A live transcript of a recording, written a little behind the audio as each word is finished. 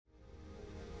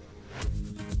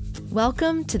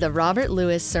Welcome to the Robert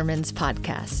Lewis Sermons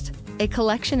Podcast, a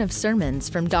collection of sermons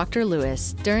from Dr.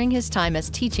 Lewis during his time as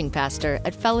teaching pastor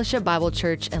at Fellowship Bible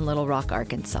Church in Little Rock,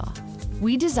 Arkansas.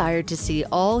 We desire to see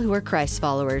all who are Christ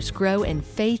followers grow in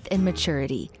faith and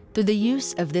maturity through the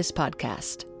use of this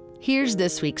podcast. Here's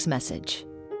this week's message.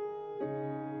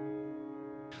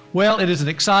 Well, it is an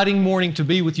exciting morning to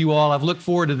be with you all. I've looked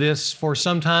forward to this for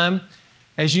some time.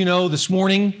 As you know, this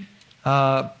morning,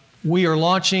 we are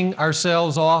launching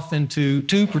ourselves off into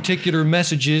two particular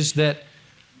messages that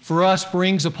for us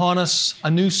brings upon us a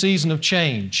new season of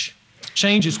change.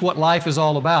 Change is what life is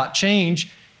all about.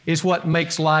 Change is what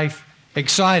makes life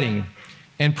exciting.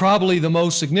 And probably the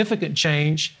most significant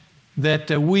change that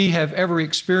we have ever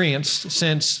experienced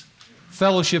since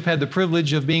Fellowship had the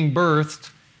privilege of being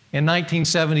birthed in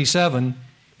 1977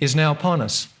 is now upon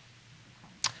us.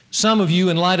 Some of you,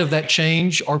 in light of that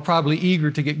change, are probably eager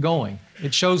to get going.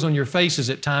 It shows on your faces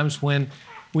at times when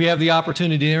we have the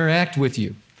opportunity to interact with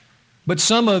you. But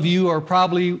some of you are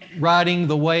probably riding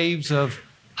the waves of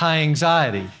high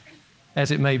anxiety,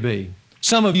 as it may be.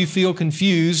 Some of you feel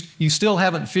confused. You still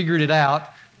haven't figured it out.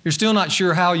 You're still not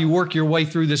sure how you work your way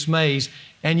through this maze,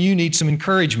 and you need some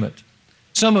encouragement.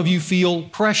 Some of you feel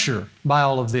pressure by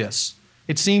all of this.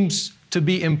 It seems to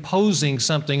be imposing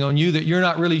something on you that you're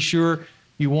not really sure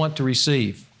you want to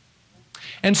receive.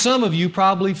 And some of you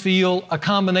probably feel a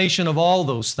combination of all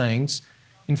those things.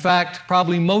 In fact,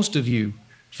 probably most of you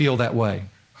feel that way.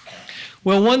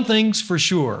 Well, one thing's for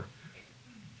sure.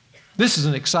 This is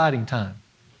an exciting time.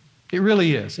 It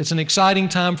really is. It's an exciting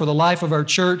time for the life of our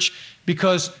church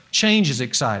because change is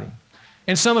exciting.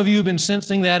 And some of you have been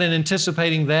sensing that and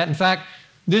anticipating that. In fact,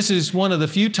 this is one of the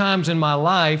few times in my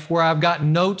life where I've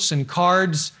gotten notes and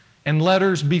cards and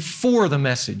letters before the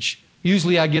message.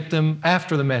 Usually I get them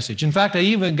after the message. In fact, I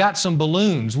even got some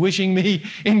balloons wishing me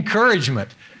encouragement,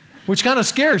 which kind of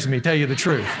scares me, to tell you the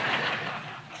truth.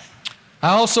 I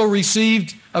also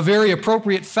received a very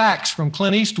appropriate fax from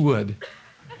Clint Eastwood.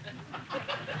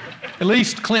 At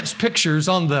least Clint's picture's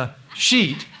on the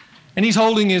sheet, and he's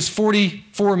holding his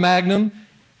 .44 Magnum,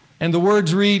 and the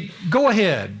words read, "Go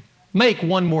ahead, make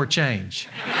one more change."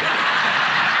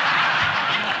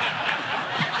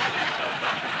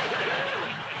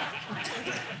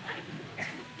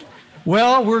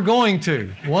 Well, we're going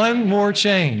to. One more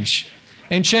change.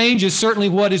 And change is certainly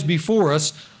what is before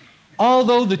us,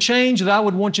 although the change that I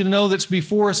would want you to know that's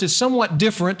before us is somewhat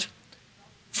different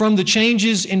from the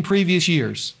changes in previous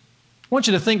years. I want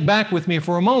you to think back with me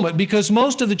for a moment, because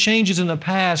most of the changes in the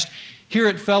past here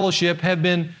at Fellowship have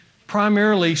been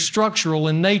primarily structural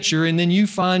in nature, and then you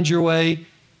find your way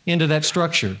into that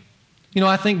structure. You know,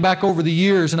 I think back over the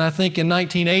years, and I think in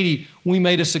 1980, we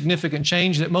made a significant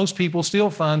change that most people still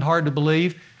find hard to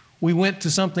believe. We went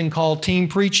to something called team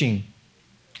preaching.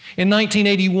 In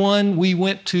 1981, we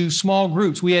went to small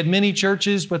groups. We had many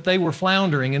churches, but they were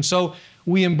floundering, and so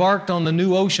we embarked on the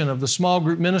new ocean of the small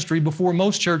group ministry before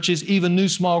most churches even knew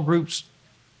small groups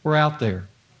were out there.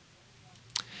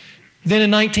 Then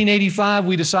in 1985,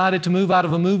 we decided to move out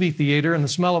of a movie theater and the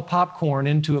smell of popcorn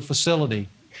into a facility.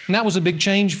 And that was a big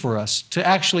change for us, to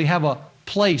actually have a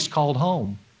place called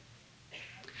home.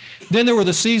 Then there were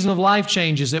the season of life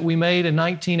changes that we made in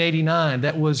 1989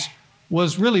 that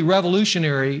was really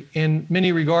revolutionary in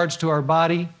many regards to our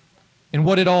body and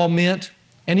what it all meant.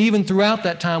 And even throughout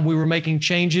that time, we were making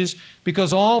changes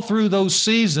because all through those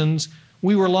seasons,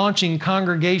 we were launching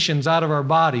congregations out of our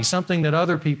body, something that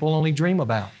other people only dream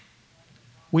about.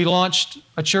 We launched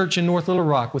a church in North Little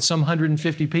Rock with some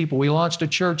 150 people. We launched a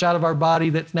church out of our body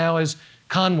that now is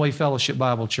Conway Fellowship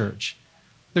Bible Church.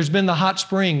 There's been the Hot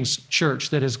Springs Church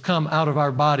that has come out of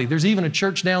our body. There's even a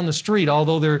church down the street,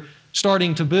 although they're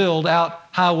starting to build out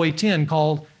Highway 10,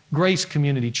 called Grace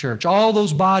Community Church. All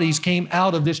those bodies came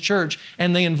out of this church,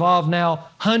 and they involve now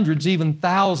hundreds, even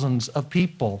thousands of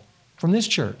people from this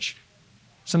church.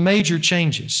 Some major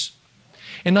changes.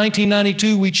 In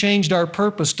 1992, we changed our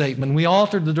purpose statement. We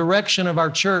altered the direction of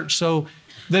our church so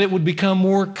that it would become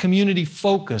more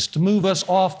community-focused, to move us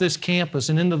off this campus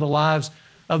and into the lives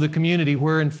of the community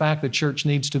where, in fact, the church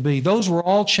needs to be. Those were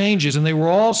all changes, and they were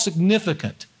all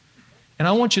significant. And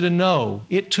I want you to know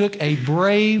it took a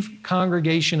brave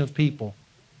congregation of people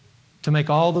to make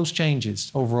all those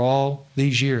changes over all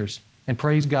these years. And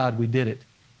praise God, we did it.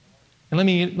 And let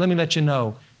me let you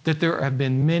know that there have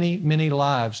been many, many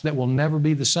lives that will never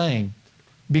be the same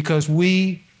because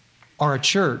we are a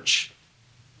church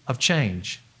of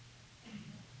change.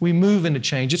 We move into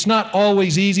change. It's not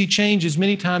always easy. Change is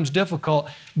many times difficult,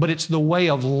 but it's the way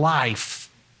of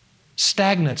life.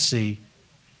 Stagnancy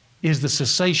is the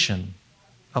cessation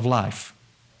of life.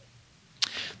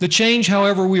 The change,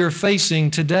 however, we are facing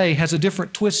today has a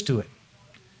different twist to it.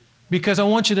 Because I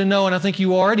want you to know, and I think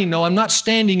you already know, I'm not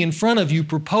standing in front of you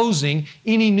proposing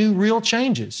any new real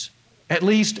changes, at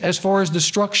least as far as the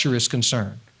structure is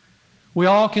concerned. We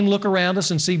all can look around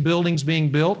us and see buildings being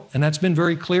built, and that's been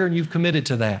very clear, and you've committed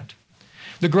to that.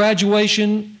 The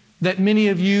graduation that many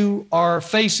of you are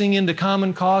facing into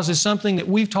Common Cause is something that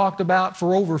we've talked about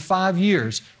for over 5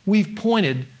 years. We've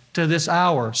pointed to this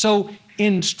hour. So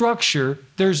in structure,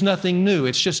 there's nothing new.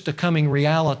 It's just a coming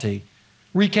reality.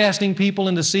 Recasting people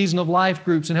into season of life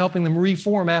groups and helping them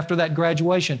reform after that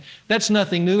graduation. That's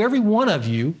nothing new. Every one of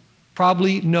you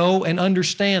probably know and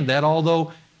understand that,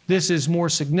 although this is more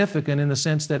significant in the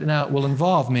sense that now it will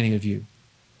involve many of you.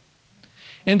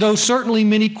 And though certainly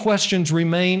many questions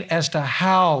remain as to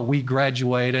how we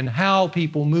graduate and how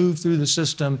people move through the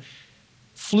system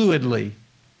fluidly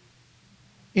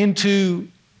into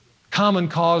Common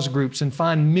Cause groups and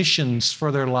find missions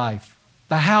for their life,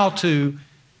 the how-to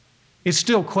is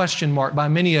still question marked by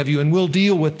many of you, and we'll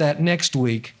deal with that next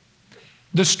week.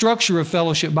 The structure of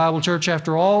Fellowship Bible Church,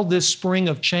 after all this spring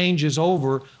of change is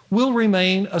over, will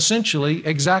remain essentially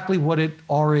exactly what it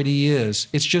already is.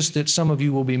 It's just that some of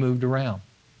you will be moved around.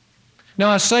 Now,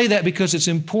 I say that because it's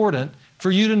important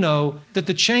for you to know that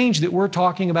the change that we're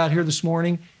talking about here this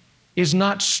morning is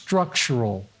not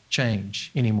structural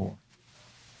change anymore.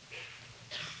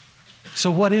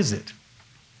 So what is it?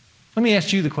 Let me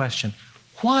ask you the question.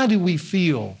 Why do we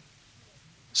feel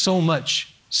so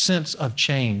much sense of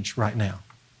change right now?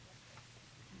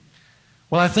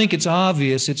 Well, I think it's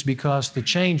obvious it's because the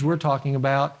change we're talking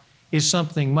about is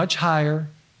something much higher,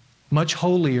 much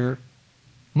holier,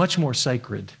 much more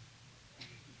sacred.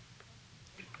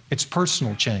 It's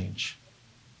personal change.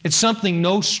 It's something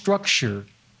no structure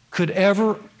could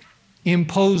ever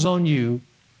impose on you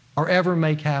or ever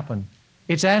make happen.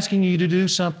 It's asking you to do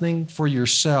something for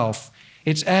yourself.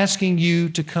 It's asking you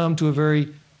to come to a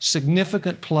very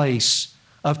significant place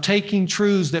of taking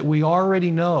truths that we already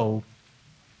know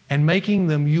and making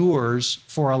them yours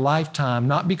for a lifetime,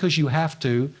 not because you have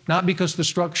to, not because the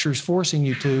structure is forcing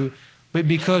you to, but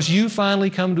because you finally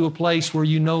come to a place where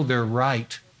you know they're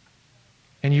right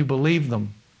and you believe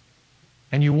them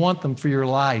and you want them for your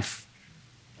life,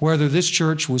 whether this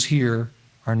church was here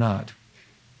or not.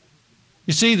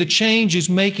 You see, the change is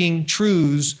making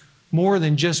truths more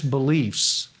than just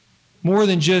beliefs, more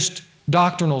than just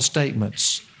doctrinal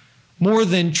statements, more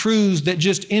than truths that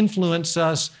just influence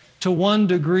us to one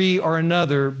degree or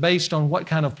another based on what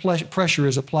kind of pressure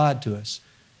is applied to us.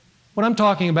 What I'm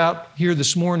talking about here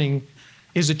this morning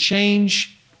is a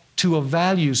change to a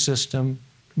value system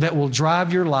that will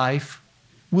drive your life,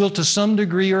 will to some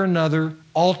degree or another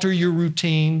alter your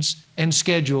routines and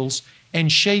schedules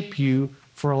and shape you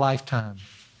for a lifetime.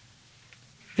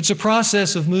 It's a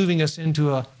process of moving us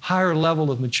into a higher level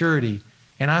of maturity,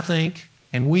 and I think,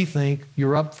 and we think,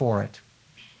 you're up for it.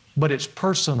 But it's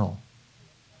personal.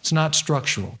 It's not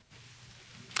structural.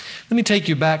 Let me take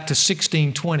you back to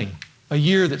 1620, a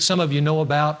year that some of you know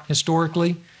about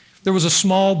historically. There was a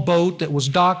small boat that was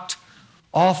docked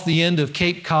off the end of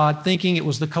Cape Cod, thinking it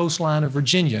was the coastline of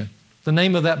Virginia. The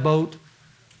name of that boat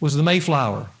was the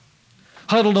Mayflower.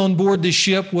 Huddled on board this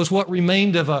ship was what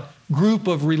remained of a group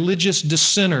of religious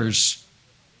dissenters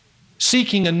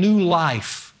seeking a new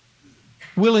life,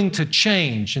 willing to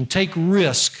change and take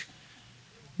risk.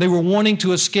 They were wanting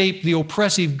to escape the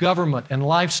oppressive government and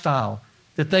lifestyle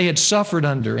that they had suffered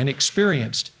under and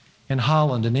experienced in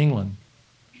Holland and England.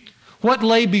 What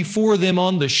lay before them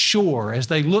on the shore as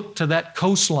they looked to that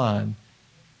coastline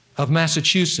of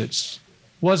Massachusetts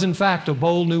was in fact a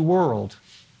bold new world.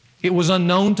 It was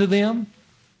unknown to them,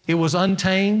 it was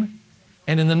untamed,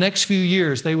 and in the next few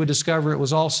years they would discover it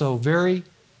was also very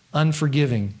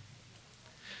unforgiving.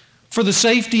 For the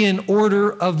safety and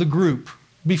order of the group,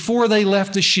 before they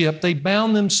left the ship, they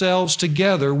bound themselves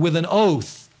together with an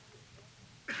oath.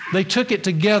 They took it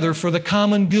together for the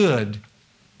common good.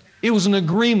 It was an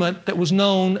agreement that was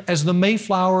known as the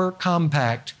Mayflower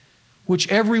Compact, which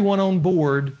everyone on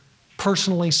board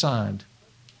personally signed.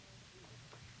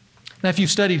 Now, if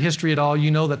you've studied history at all, you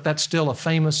know that that's still a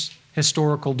famous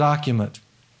historical document.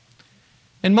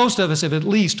 And most of us have at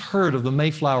least heard of the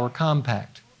Mayflower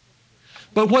Compact.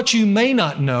 But what you may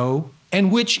not know,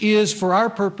 and which is for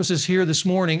our purposes here this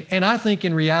morning, and I think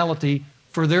in reality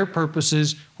for their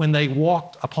purposes when they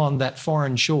walked upon that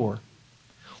foreign shore,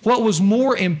 what was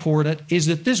more important is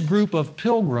that this group of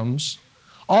pilgrims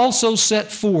also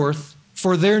set forth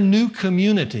for their new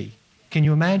community. Can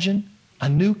you imagine? A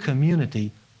new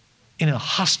community in a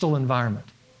hostile environment.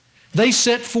 They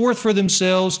set forth for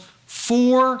themselves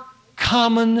 4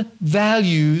 common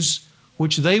values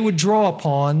which they would draw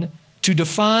upon to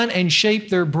define and shape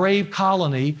their brave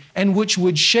colony, and which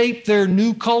would shape their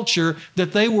new culture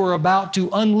that they were about to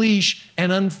unleash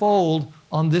and unfold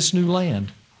on this new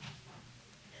land.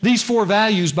 These 4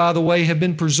 values, by the way, have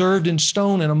been preserved in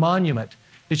stone in a monument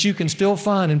that you can still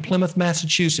find in Plymouth,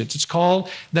 Massachusetts. It's called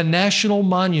the National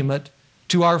Monument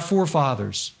to Our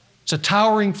Forefathers. It's a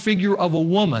towering figure of a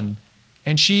woman,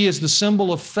 and she is the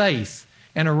symbol of faith.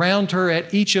 And around her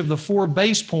at each of the 4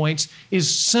 base points is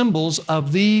symbols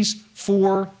of these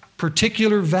 4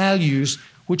 particular values,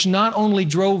 which not only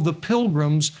drove the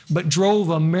Pilgrims, but drove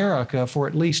America for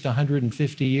at least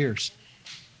 150 years.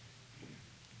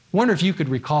 Wonder if you could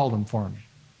recall them for me.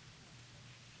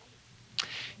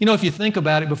 You know, if you think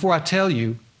about it, before I tell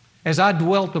you, as I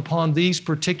dwelt upon these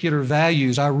particular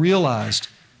values, I realized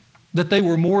that they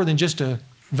were more than just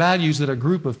values that a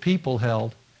group of people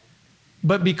held.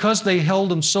 But because they held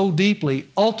them so deeply,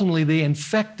 ultimately they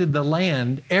infected the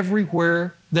land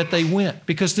everywhere that they went,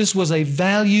 because this was a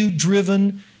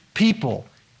value-driven people.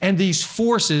 And these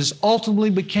forces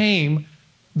ultimately became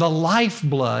the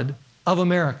lifeblood of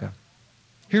America.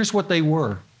 Here's what they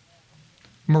were: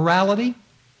 morality,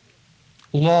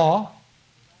 law,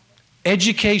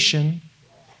 education,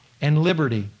 and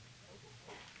liberty.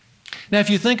 Now, if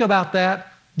you think about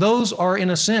that, those are,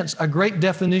 in a sense, a great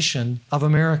definition of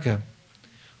America.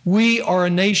 We are a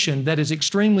nation that is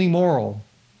extremely moral.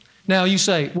 Now, you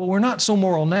say, well, we're not so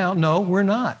moral now. No,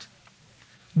 we're not.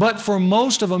 But for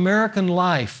most of American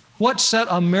life, what set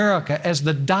America as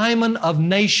the diamond of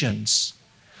nations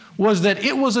was that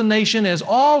it was a nation, as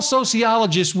all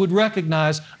sociologists would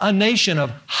recognize, a nation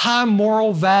of high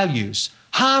moral values,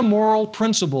 high moral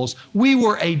principles. We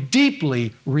were a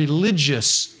deeply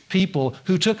religious people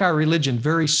who took our religion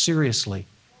very seriously.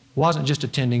 It wasn't just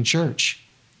attending church.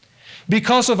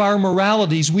 Because of our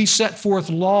moralities, we set forth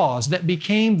laws that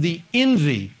became the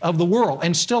envy of the world,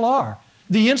 and still are.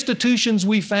 The institutions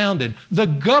we founded, the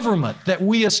government that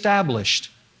we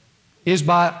established, is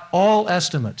by all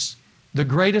estimates the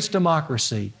greatest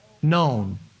democracy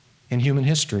known in human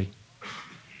history.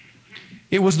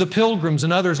 It was the Pilgrims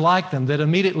and others like them that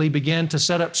immediately began to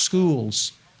set up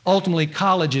schools, ultimately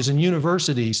colleges and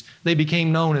universities. They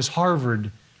became known as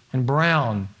Harvard and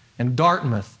Brown and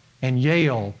Dartmouth and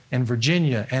Yale and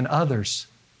Virginia and others.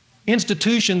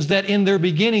 Institutions that in their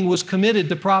beginning was committed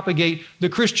to propagate the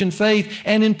Christian faith,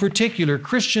 and in particular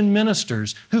Christian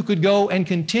ministers who could go and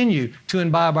continue to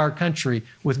imbibe our country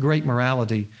with great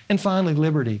morality. And finally,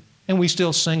 liberty. And we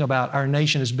still sing about our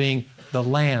nation as being the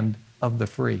land of the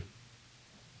free.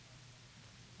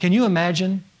 Can you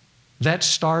imagine that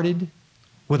started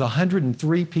with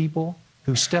 103 people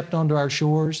who stepped onto our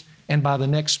shores, and by the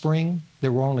next spring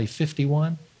there were only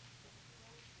 51?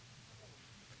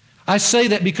 I say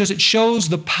that because it shows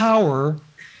the power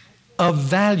of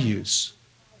values.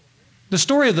 The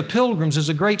story of the Pilgrims is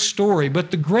a great story,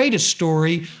 but the greatest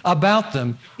story about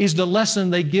them is the lesson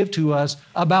they give to us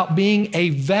about being a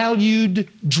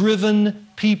valued-driven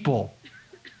people.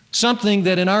 Something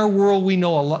that in our world we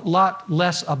know a lot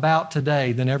less about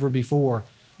today than ever before.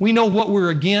 We know what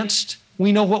we're against,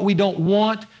 we know what we don't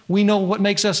want, we know what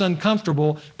makes us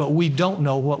uncomfortable, but we don't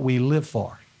know what we live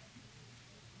for.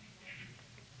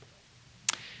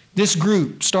 This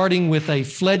group, starting with a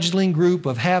fledgling group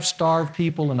of half-starved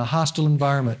people in a hostile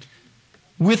environment,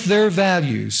 with their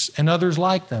values and others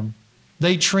like them,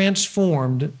 they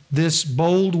transformed this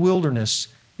bold wilderness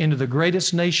into the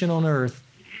greatest nation on earth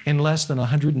in less than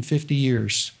 150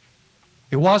 years.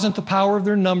 It wasn't the power of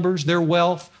their numbers, their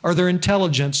wealth, or their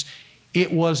intelligence.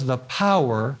 It was the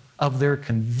power of their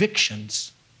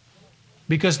convictions,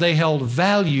 because they held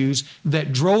values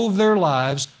that drove their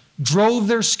lives, drove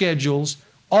their schedules,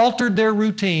 altered their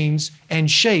routines, and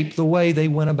shaped the way they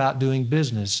went about doing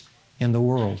business in the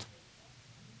world.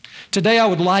 Today, I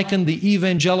would liken the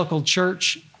evangelical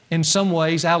church, in some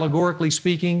ways, allegorically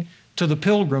speaking, to the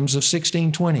Pilgrims of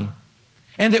 1620.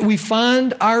 And that we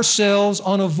find ourselves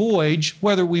on a voyage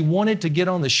whether we wanted to get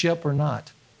on the ship or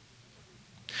not.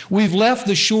 We've left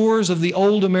the shores of the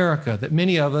old America that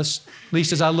many of us, at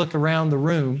least as I look around the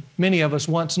room, many of us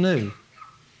once knew.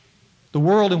 The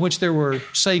world in which there were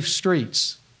safe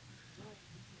streets.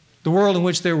 The world in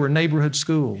which there were neighborhood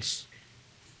schools.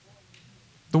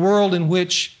 The world in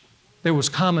which there was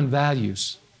common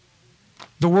values.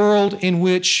 The world in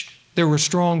which there were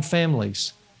strong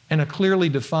families and a clearly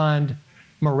defined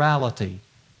morality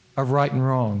of right and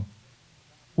wrong.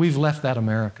 We've left that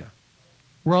America.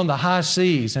 We're on the high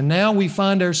seas, and now we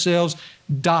find ourselves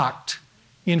docked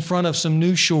in front of some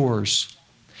new shores.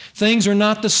 Things are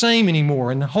not the same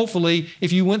anymore. And hopefully,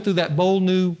 if you went through that Bold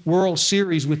New World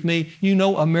series with me, you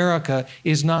know America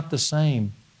is not the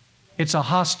same. It's a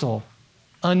hostile,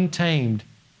 untamed,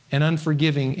 and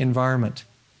unforgiving environment.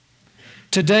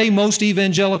 Today, most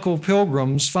evangelical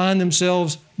pilgrims find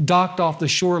themselves docked off the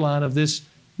shoreline of this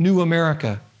new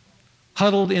America,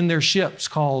 huddled in their ships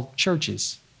called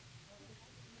churches.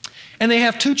 And they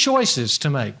have two choices to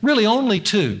make, really only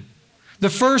two. The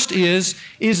first is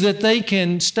that they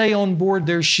can stay on board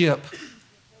their ship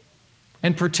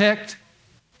and protect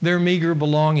their meager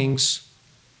belongings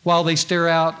while they stare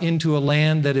out into a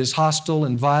land that is hostile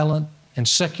and violent and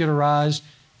secularized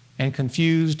and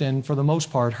confused and, for the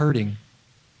most part, hurting.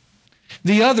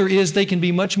 The other is they can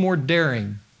be much more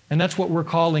daring, and that's what we're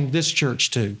calling this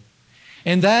church to.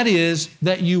 And that is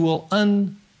that you will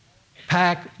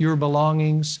unpack your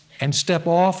belongings and step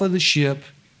off of the ship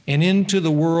and into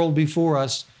the world before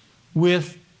us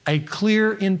with a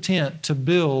clear intent to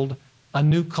build a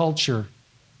new culture.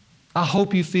 I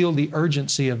hope you feel the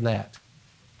urgency of that.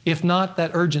 If not,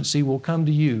 that urgency will come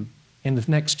to you in the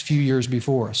next few years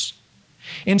before us.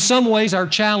 In some ways, our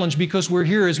challenge, because we're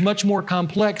here, is much more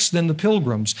complex than the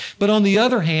pilgrims. But on the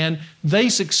other hand, they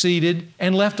succeeded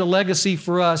and left a legacy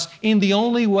for us in the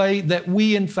only way that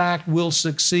we, in fact, will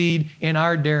succeed in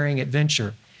our daring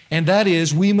adventure. And that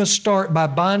is, we must start by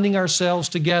binding ourselves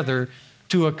together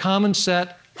to a common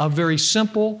set of very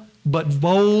simple but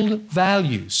bold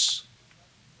values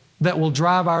that will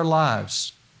drive our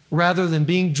lives, rather than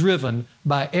being driven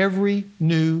by every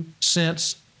new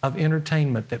sense of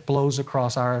entertainment that blows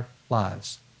across our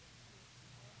lives.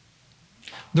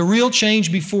 The real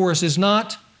change before us is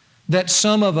not that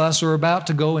some of us are about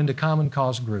to go into Common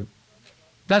Cause group.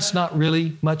 That's not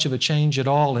really much of a change at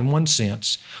all in one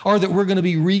sense, or that we're going to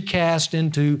be recast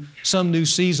into some new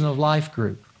season of life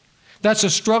group. That's a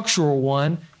structural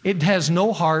one. It has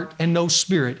no heart and no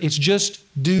spirit. It's just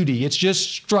duty. It's just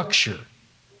structure.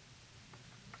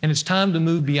 And it's time to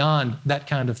move beyond that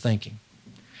kind of thinking.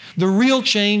 The real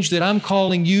change that I'm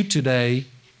calling you today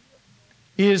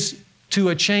is to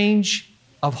a change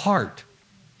of heart,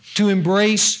 to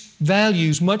embrace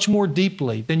values much more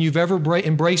deeply than you've ever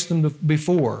embraced them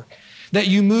before, that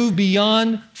you move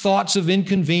beyond thoughts of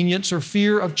inconvenience or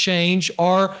fear of change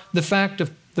or the fact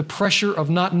of the pressure of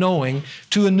not knowing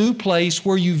to a new place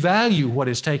where you value what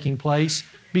is taking place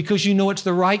because you know it's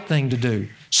the right thing to do.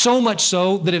 So much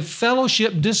so that if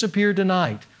fellowship disappeared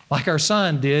tonight, like our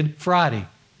sign did Friday,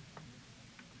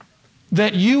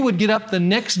 that you would get up the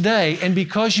next day and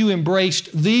because you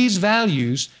embraced these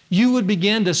values, you would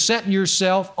begin to set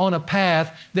yourself on a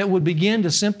path that would begin to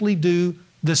simply do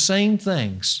the same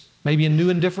things, maybe in new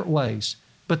and different ways,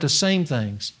 but the same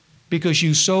things, because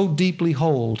you so deeply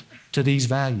hold to these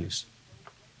values.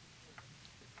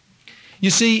 You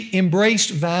see, embraced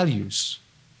values,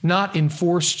 not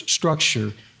enforced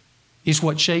structure, is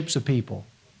what shapes a people.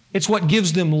 It's what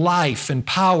gives them life and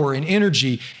power and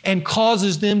energy and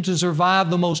causes them to survive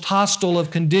the most hostile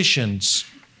of conditions.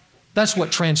 That's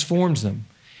what transforms them.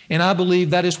 And I believe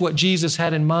that is what Jesus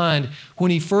had in mind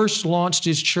when He first launched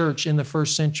His church in the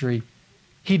first century.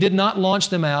 He did not launch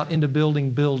them out into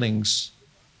building buildings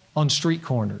on street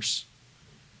corners.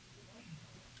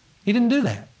 He didn't do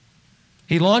that.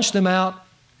 He launched them out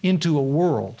into a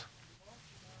world,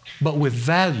 but with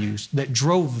values that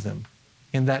drove them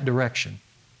in that direction.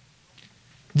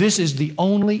 This is the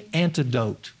only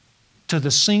antidote to the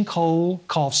sinkhole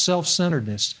called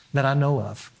self-centeredness that I know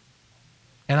of.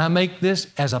 And I make this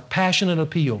as a passionate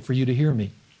appeal for you to hear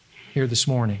me here this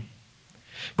morning.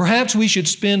 Perhaps we should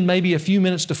spend maybe a few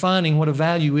minutes defining what a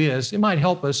value is. It might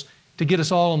help us to get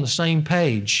us all on the same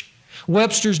page.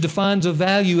 Webster's defines a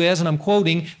value as, and I'm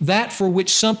quoting, that for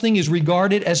which something is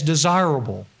regarded as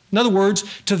desirable. In other words,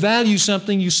 to value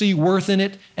something, you see worth in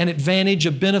it, an advantage,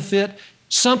 a benefit.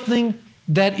 Something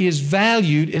that is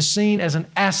valued is seen as an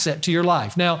asset to your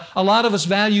life. Now, a lot of us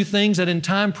value things that in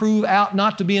time prove out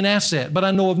not to be an asset, but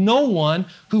I know of no one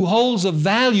who holds a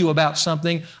value about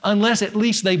something unless at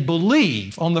least they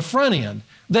believe on the front end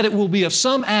that it will be of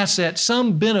some asset,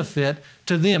 some benefit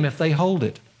to them if they hold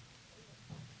it.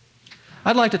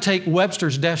 I'd like to take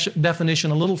Webster's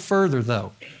definition a little further,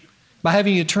 though, by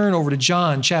having you turn over to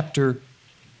John chapter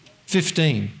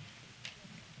 15.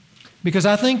 Because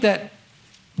I think that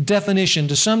definition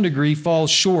to some degree falls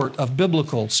short of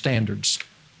biblical standards.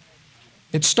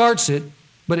 It starts it,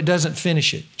 but it doesn't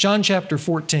finish it. John chapter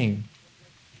 14.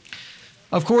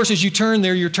 Of course, as you turn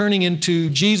there, you're turning into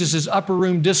Jesus' upper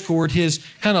room discourse, His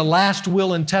kind of last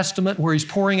will and testament, where He's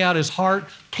pouring out His heart,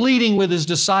 pleading with His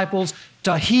disciples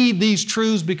to heed these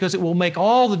truths because it will make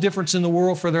all the difference in the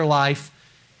world for their life.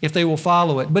 if they will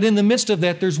follow it. But in the midst of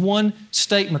that, there's one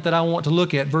statement that I want to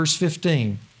look at, verse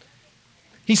 15.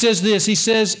 He says this, he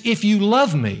says, if you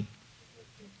love me,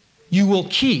 you will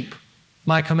keep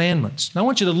my commandments. Now I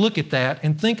want you to look at that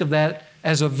and think of that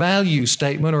as a value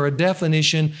statement or a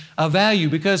definition of value,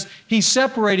 because he's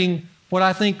separating what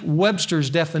I think Webster's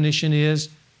definition is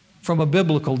from a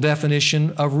biblical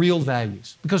definition of real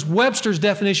values. Because Webster's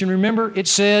definition, remember, it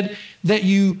said that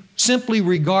you simply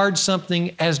regard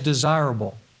something as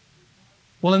desirable.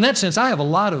 Well, in that sense, I have a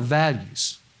lot of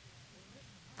values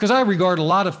because I regard a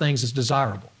lot of things as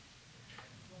desirable.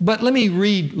 But let me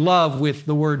read love with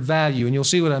the word value, and you'll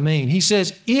see what I mean. He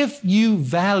says, if you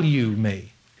value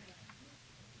me,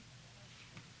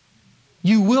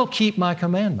 you will keep my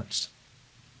commandments.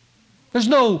 There's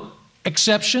no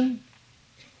exception.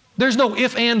 There's no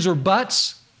ifs, ands, or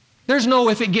buts. There's no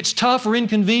if it gets tough or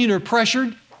inconvenient or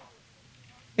pressured.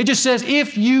 It just says,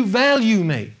 if you value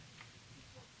me,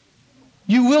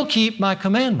 you will keep my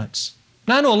commandments.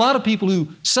 Now, I know a lot of people who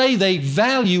say they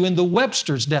value in the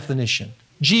Webster's definition,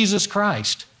 Jesus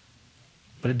Christ,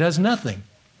 but it does nothing.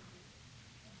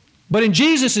 But in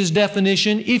Jesus'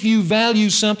 definition, if you value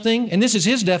something, and this is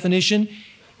his definition,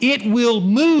 it will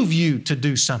move you to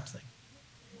do something.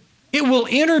 It will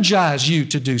energize you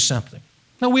to do something.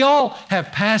 Now, we all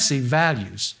have passive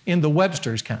values in the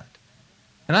Webster's kind,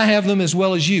 and I have them as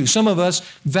well as you. Some of us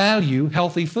value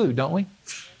healthy food, don't we?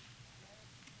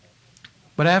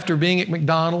 But after being at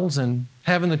McDonald's and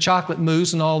having the chocolate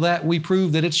mousse and all that, we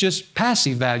prove that it's just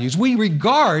passive values. We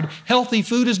regard healthy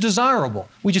food as desirable.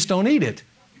 We just don't eat it.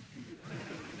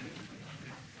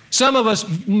 Some of us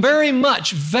very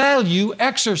much value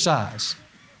exercise.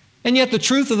 And yet the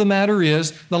truth of the matter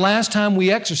is, the last time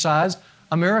we exercised,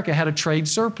 America had a trade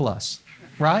surplus,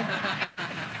 right?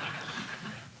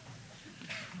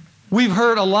 We've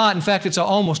heard a lot, in fact, it's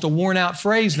almost a worn out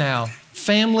phrase now,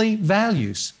 family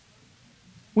values.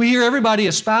 We hear everybody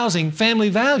espousing family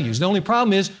values. The only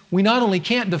problem is we not only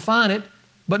can't define it,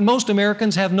 but most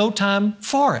Americans have no time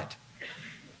for it.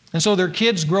 And so their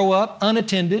kids grow up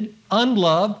unattended,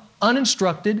 unloved,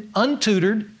 uninstructed,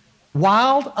 untutored,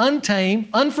 wild, untamed,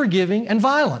 unforgiving, and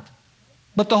violent.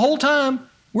 But the whole time,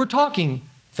 we're talking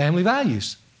family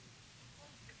values.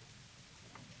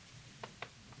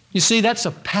 You see, that's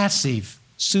a passive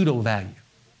pseudo-value.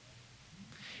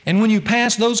 And when you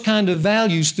pass those kind of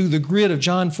values through the grid of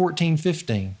John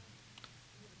 14:15,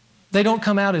 they don't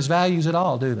come out as values at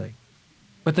all, do they?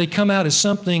 But they come out as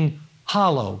something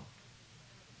hollow,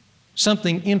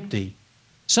 something empty,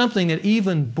 something that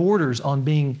even borders on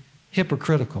being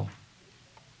hypocritical.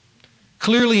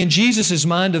 Clearly, in Jesus'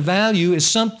 mind, a value is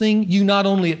something you not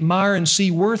only admire and see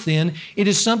worth in, it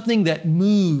is something that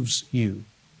moves you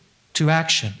to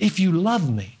action. If you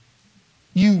love me,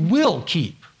 you will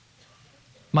keep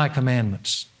my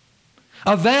commandments.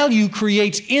 A value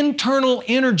creates internal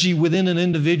energy within an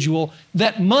individual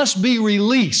that must be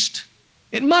released.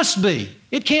 It must be.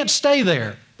 It can't stay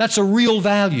there. That's a real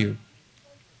value.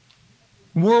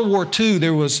 In World War II,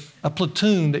 there was a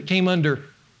platoon that came under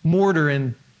mortar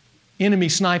and enemy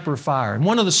sniper fire. And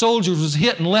one of the soldiers was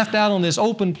hit and left out on this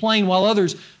open plain while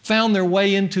others found their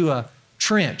way into a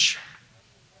trench.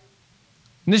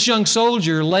 And this young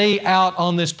soldier lay out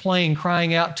on this plain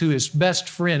crying out to his best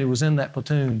friend who was in that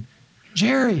platoon,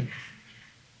 Jerry,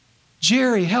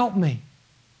 help me.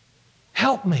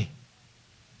 Help me.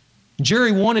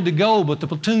 Jerry wanted to go, but the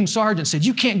platoon sergeant said,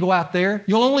 you can't go out there.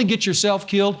 You'll only get yourself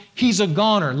killed. He's a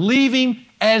goner. Leave him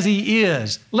as he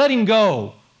is. Let him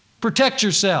go. Protect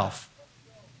yourself.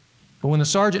 But when the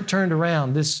sergeant turned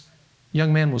around, this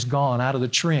young man was gone out of the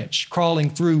trench, crawling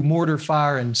through mortar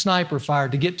fire and sniper fire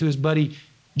to get to his buddy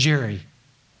Jerry.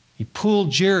 He pulled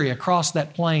Jerry across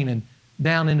that plain and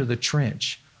down into the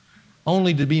trench,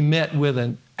 only to be met with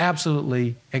an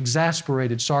absolutely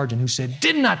exasperated sergeant who said,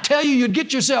 didn't I tell you you'd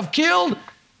get yourself killed?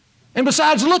 And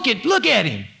besides, look at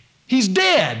him. He's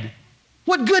dead.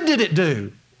 What good did it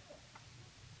do?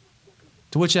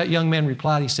 To which that young man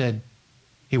replied, he said,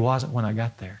 he wasn't when I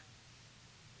got there.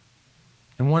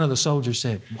 And one of the soldiers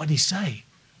said, what did he say?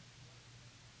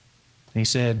 And he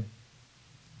said,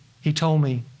 he told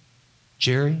me,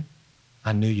 Jerry,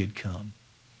 I knew you'd come.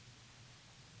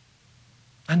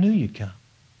 I knew you'd come.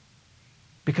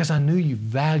 Because I knew you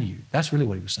valued, that's really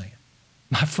what he was saying,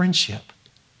 my friendship.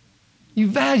 You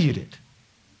valued it.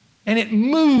 And it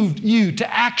moved you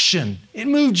to action. It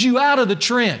moved you out of the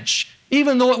trench,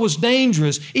 even though it was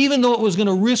dangerous, even though it was going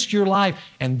to risk your life.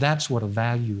 And that's what a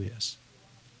value is.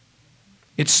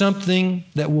 It's something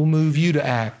that will move you to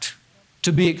act,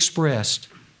 to be expressed.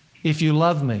 If you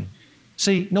love me.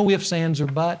 See, no ifs, ands, or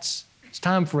buts. It's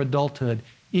time for adulthood.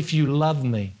 If you love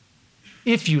me,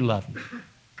 if you love me,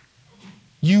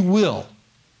 you will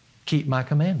keep my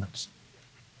commandments.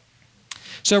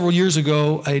 Several years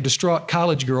ago, a distraught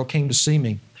college girl came to see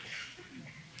me.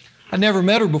 I never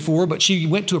met her before, but she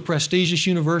went to a prestigious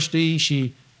university.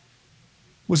 She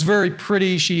was very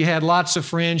pretty. She had lots of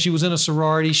friends. She was in a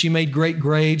sorority. She made great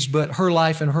grades, but her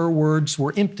life and her words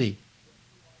were empty.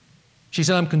 She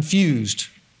said, I'm confused.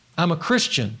 I'm a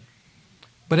Christian,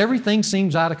 but everything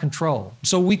seems out of control.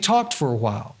 So we talked for a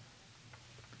while.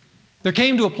 There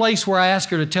came to a place where I asked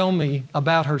her to tell me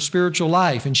about her spiritual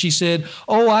life, and she said,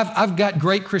 oh, I've got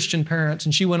great Christian parents,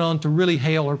 and she went on to really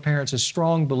hail her parents as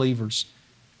strong believers.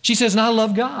 She says, and I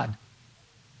love God.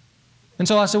 And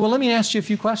so I said, well, let me ask you a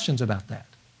few questions about that.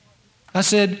 I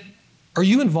said, are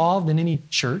you involved in any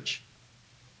church?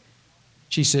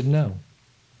 She said, no.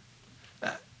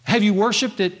 Have you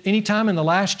worshiped at any time in the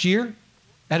last year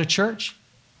at a church?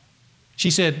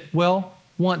 She said, well,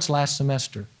 once last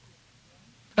semester.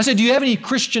 I said, do you have any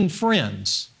Christian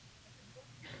friends?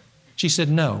 She said,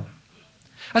 no.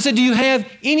 I said, do you have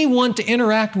anyone to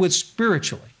interact with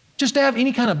spiritually? Just to have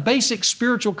any kind of basic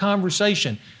spiritual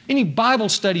conversation, any Bible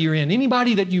study you're in,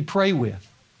 anybody that you pray with?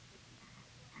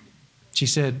 She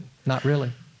said, not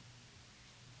really.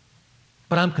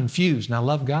 But I'm confused and I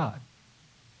love God.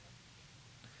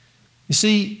 You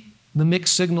see the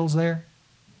mixed signals there?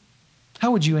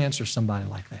 How would you answer somebody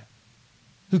like that,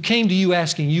 who came to you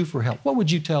asking you for help? What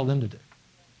would you tell them to do?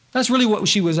 That's really what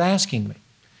she was asking me.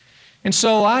 And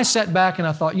so I sat back and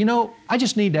I thought, I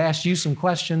just need to ask you some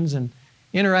questions and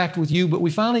interact with you. But we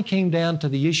finally came down to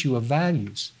the issue of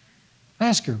values.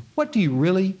 Ask her, what do you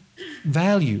really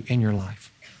value in your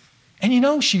life?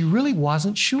 And she really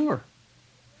wasn't sure.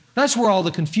 That's where all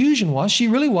the confusion was. She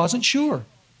really wasn't sure.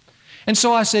 And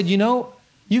so I said,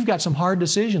 you've got some hard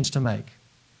decisions to make.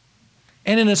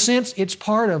 And in a sense, it's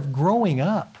part of growing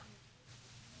up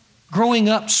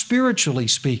spiritually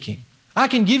speaking. I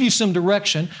can give you some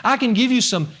direction. I can give you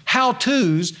some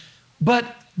how-tos, but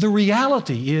the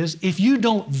reality is if you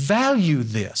don't value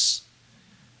this,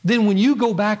 then when you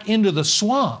go back into the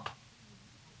swamp,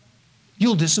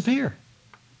 you'll disappear.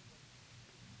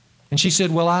 And she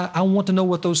said, well, I want to know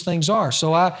what those things are.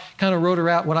 So I kind of wrote her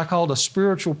out what I called a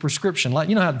spiritual prescription. Like,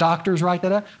 how doctors write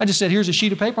that out? I just said, here's a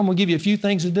sheet of paper. I'm going to give you a few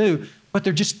things to do. But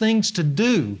they're just things to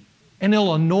do. And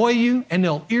they'll annoy you and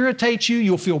they'll irritate you.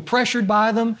 You'll feel pressured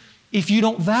by them if you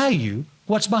don't value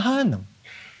what's behind them.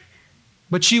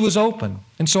 But she was open.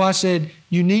 And so I said,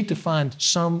 you need to find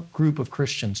some group of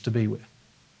Christians to be with.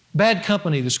 Bad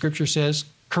company, the Scripture says,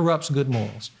 corrupts good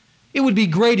morals. It would be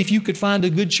great if you could find a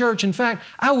good church. In fact,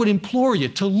 I would implore you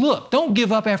to look. Don't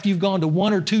give up after you've gone to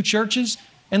one or two churches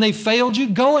and they failed you.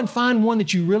 Go and find one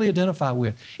that you really identify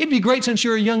with. It'd be great, since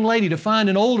you're a young lady, to find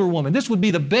an older woman. This would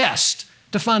be the best,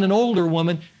 to find an older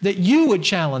woman that you would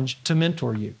challenge to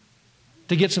mentor you,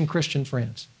 to get some Christian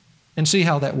friends and see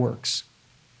how that works.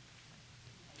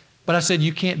 But I said,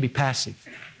 you can't be passive,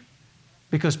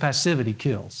 because passivity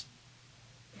kills.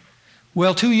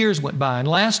 Well, 2 years went by, and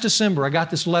last December I got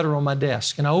this letter on my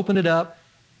desk, and I opened it up,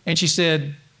 and she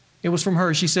said, it was from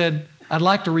her. She said, I'd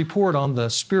like to report on the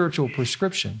spiritual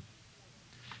prescription.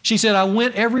 She said, I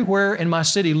went everywhere in my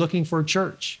city looking for a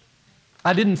church.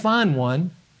 I didn't find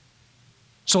one,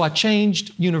 so I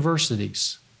changed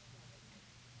universities.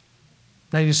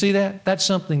 Now, you see that? That's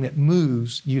something that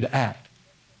moves you to act.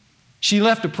 She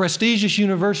left a prestigious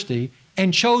university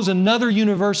and chose another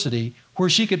university where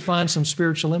she could find some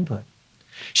spiritual input.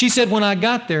 She said, when I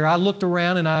got there, I looked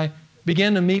around and I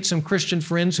began to meet some Christian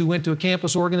friends who went to a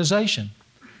campus organization.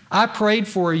 I prayed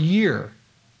for a year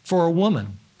for a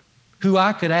woman who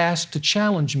I could ask to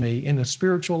challenge me in the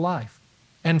spiritual life.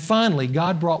 And finally,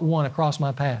 God brought one across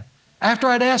my path. After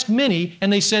I'd asked many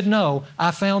and they said no,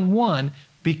 I found one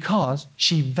because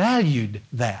she valued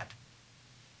that.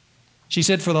 She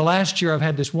said, for the last year, I've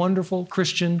had this wonderful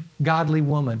Christian, godly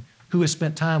woman who has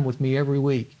spent time with me every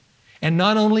week. And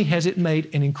not only has it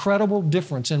made an incredible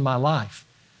difference in my life,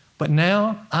 but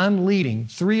now I'm leading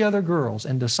 3 other girls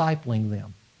and discipling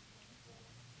them.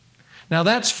 Now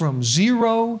that's from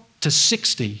 0 to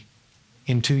 60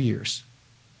 in 2 years.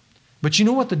 But you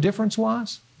know what the difference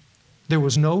was? There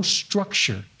was no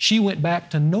structure. She went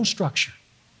back to no structure.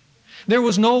 There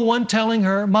was no one telling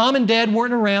her, Mom and Dad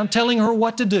weren't around telling her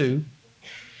what to do.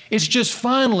 It's just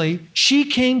finally she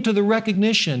came to the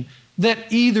recognition that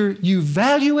either you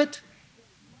value it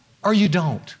or you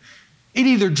don't. It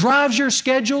either drives your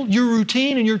schedule, your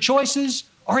routine, and your choices,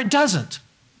 or it doesn't.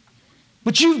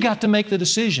 But you've got to make the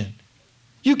decision.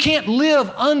 You can't live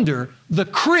under the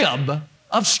crib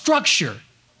of structure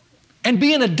and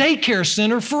be in a daycare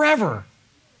center forever.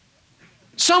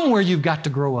 Somewhere you've got to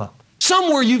grow up.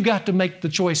 Somewhere you've got to make the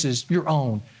choices your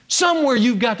own. Somewhere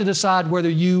you've got to decide whether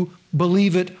you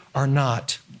believe it or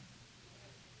not.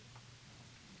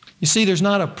 You see, there's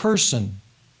not a person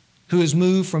who has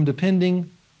moved from depending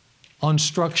on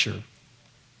structure,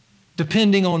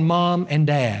 depending on mom and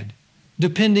dad,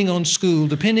 depending on school,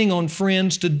 depending on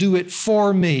friends to do it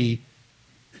for me,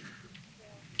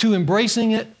 to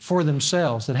embracing it for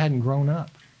themselves that hadn't grown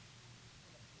up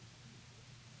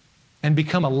and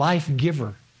become a life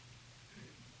giver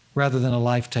rather than a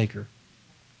life taker.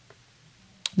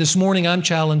 This morning I'm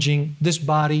challenging this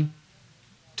body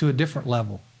to a different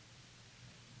level.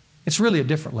 It's really a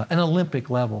different level, an Olympic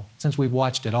level, since we've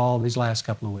watched it all these last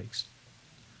couple of weeks.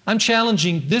 I'm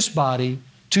challenging this body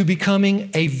to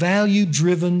becoming a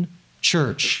value-driven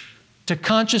church, to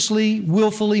consciously,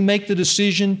 willfully make the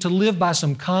decision to live by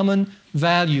some common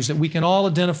values that we can all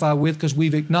identify with because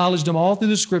we've acknowledged them all through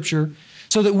the Scripture,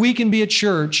 so that we can be a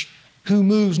church who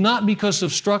moves not because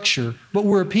of structure, but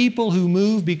we're a people who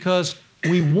move because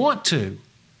we want to.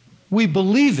 We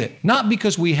believe it, not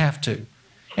because we have to.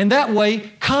 And that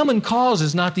way, common cause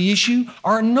is not the issue,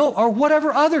 or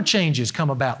whatever other changes come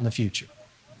about in the future.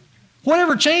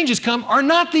 Whatever changes come are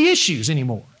not the issues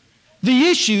anymore. The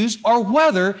issues are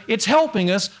whether it's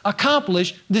helping us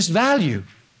accomplish this value.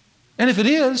 And if it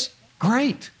is,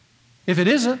 great. If it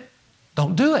isn't,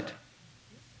 don't do it.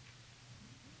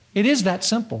 It is that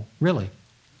simple, really.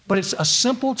 But it's a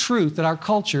simple truth that our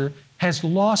culture has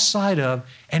lost sight of,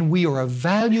 and we are a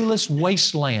valueless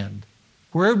wasteland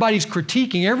where everybody's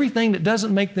critiquing everything that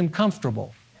doesn't make them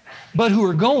comfortable, but who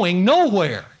are going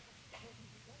nowhere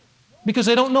because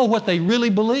they don't know what they really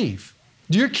believe.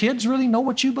 Do your kids really know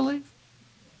what you believe?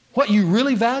 What you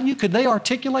really value? Could they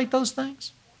articulate those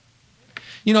things?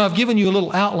 You know, I've given you a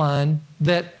little outline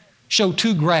that show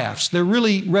two graphs. They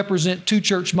really represent two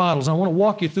church models. I want to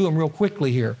walk you through them real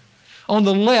quickly here. On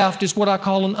the left is what I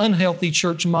call an unhealthy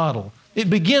church model. It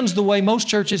begins the way most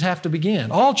churches have to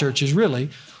begin, all churches really.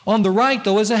 On the right,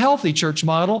 though, is a healthy church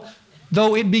model,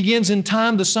 though it begins in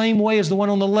time the same way as the one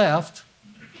on the left.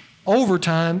 Over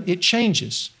time, it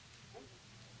changes.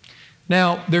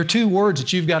 Now, there are two words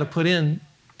that you've got to put in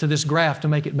to this graph to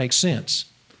make it make sense.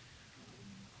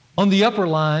 On the upper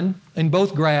line, in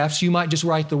both graphs, you might just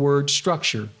write the word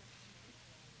structure.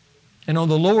 And on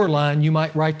the lower line, you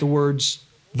might write the words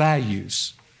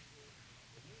values.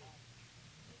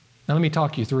 Now, let me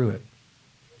talk you through it.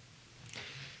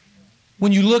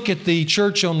 When you look at the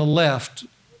church on the left,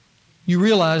 you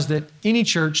realize that any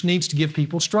church needs to give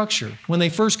people structure. When they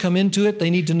first come into it,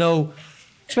 they need to know,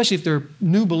 especially if they're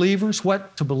new believers,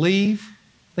 what to believe.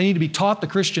 They need to be taught the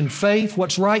Christian faith,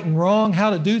 what's right and wrong, how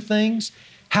to do things,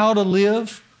 how to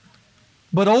live.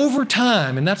 But over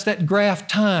time, and that's that graph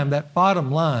time, that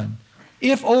bottom line,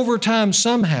 if over time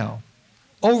somehow,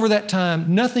 over that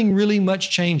time, nothing really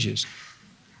much changes,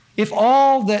 if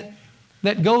all that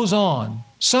goes on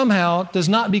somehow does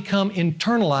not become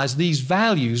internalized, these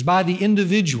values by the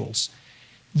individuals,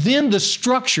 then the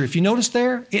structure, if you notice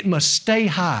there, it must stay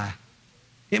high.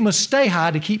 It must stay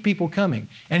high to keep people coming.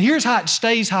 And here's how it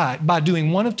stays high, by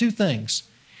doing one of two things.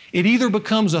 It either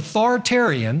becomes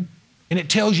authoritarian, and it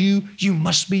tells you, you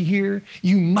must be here,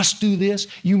 you must do this,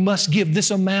 you must give this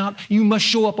amount, you must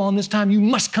show up on this time, you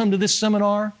must come to this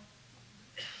seminar,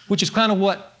 which is kind of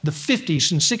what the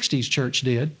 50s and 60s church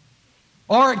did.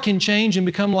 Or it can change and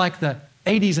become like the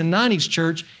 80s and 90s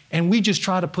church, and we just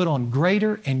try to put on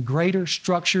greater and greater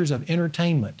structures of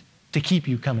entertainment to keep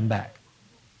you coming back.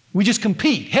 We just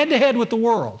compete head to head with the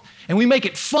world, and we make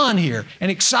it fun here and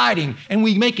exciting, and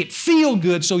we make it feel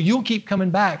good so you'll keep coming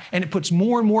back, and it puts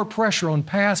more and more pressure on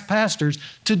pastors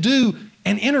to do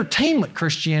an entertainment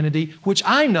Christianity, which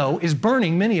I know is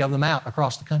burning many of them out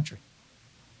across the country.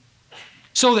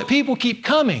 So that people keep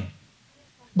coming.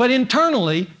 But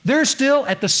internally, they're still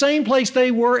at the same place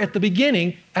they were at the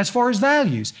beginning as far as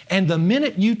values. And the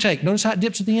minute you take, notice how it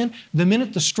dips at the end? The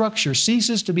minute the structure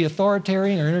ceases to be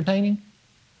authoritarian or entertaining,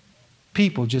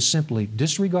 people just simply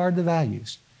disregard the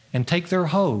values and take their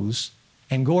hose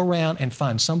and go around and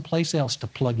find someplace else to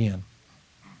plug in.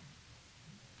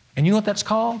 And you know what that's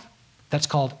called? That's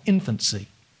called infancy.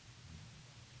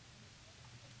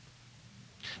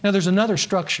 Now, there's another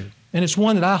structure, and it's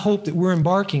one that I hope that we're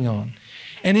embarking on.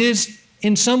 And it is,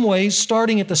 in some ways,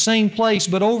 starting at the same place,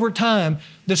 but over time,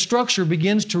 the structure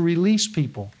begins to release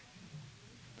people.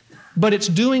 But it's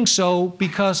doing so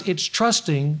because it's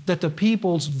trusting that the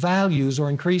people's values are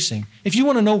increasing. If you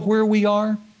want to know where we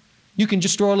are, you can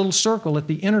just draw a little circle at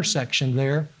the intersection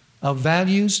there of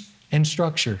values and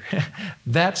structure.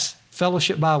 That's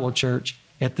Fellowship Bible Church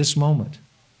at this moment.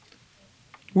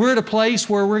 We're at a place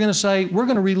where we're going to say, we're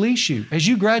going to release you. As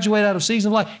you graduate out of season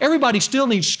of life, everybody still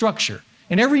needs structure.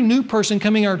 And every new person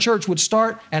coming to our church would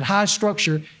start at high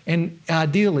structure and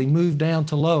ideally move down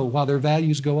to low while their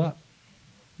values go up.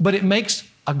 But it makes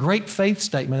a great faith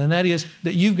statement, and that is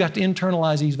that you've got to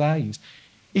internalize these values.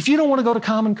 If you don't want to go to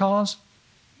Common Cause,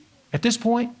 at this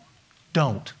point,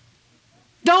 don't.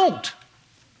 Don't.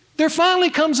 There finally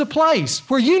comes a place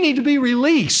where you need to be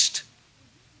released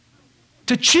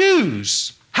to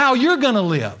choose how you're going to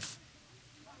live.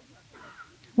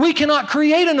 We cannot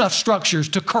create enough structures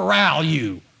to corral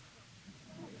you.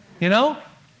 You know?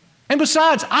 And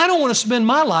besides, I don't want to spend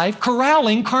my life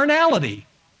corralling carnality.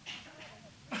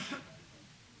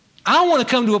 I want to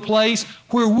come to a place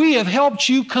where we have helped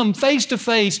you come face to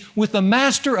face with the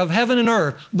Master of heaven and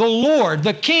earth, the Lord,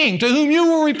 the King, to whom you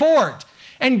will report,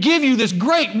 and give you this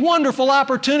great, wonderful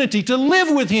opportunity to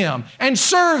live with Him and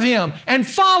serve Him and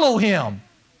follow Him.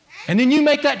 And then you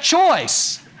make that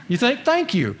choice. You think,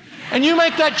 thank you. And you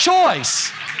make that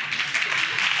choice.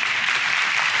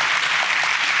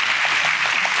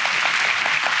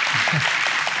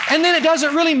 And then it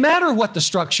doesn't really matter what the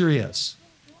structure is.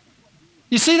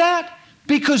 You see that?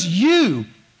 Because you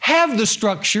have the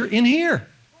structure in here.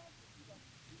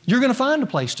 You're going to find a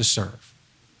place to serve.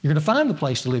 You're going to find the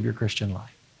place to live your Christian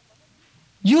life.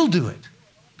 You'll do it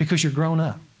because you're grown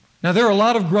up. Now, there are a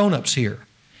lot of grown-ups here.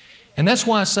 And that's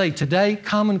why I say today,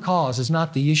 Common Cause is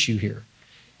not the issue here.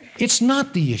 It's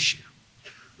not the issue.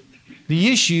 The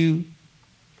issue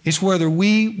is whether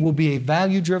we will be a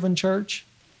value-driven church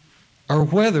or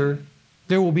whether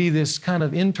there will be this kind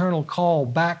of internal call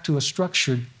back to a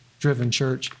structure-driven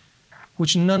church,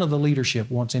 which none of the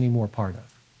leadership wants any more part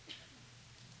of.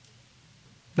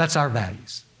 That's our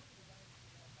values.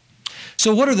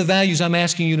 So what are the values I'm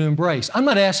asking you to embrace? I'm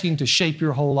not asking to shape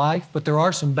your whole life, but there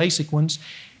are some basic ones.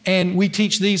 And we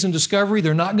teach these in Discovery.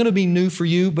 They're not going to be new for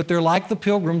you, but they're like the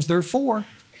Pilgrims. They're four.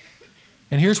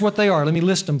 And here's what they are. Let me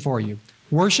list them for you.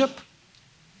 Worship,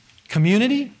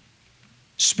 community,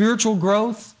 spiritual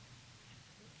growth,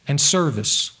 and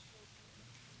service.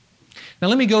 Now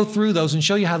let me go through those and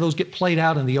show you how those get played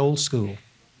out in the old school.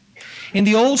 In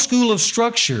the old school of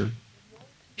structure,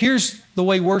 here's the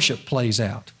way worship plays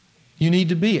out. You need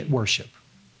to be at worship.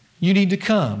 You need to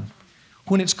come.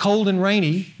 When it's cold and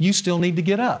rainy, you still need to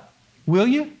get up. Will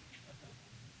you?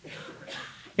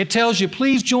 It tells you,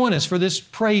 please join us for this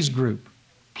praise group.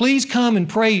 Please come and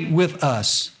pray with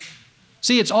us.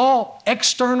 See, it's all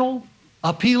external,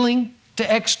 appealing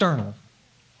to external.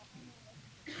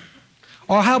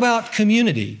 Or how about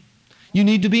community? You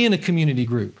need to be in a community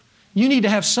group. You need to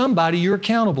have somebody you're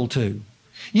accountable to.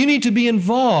 You need to be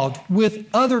involved with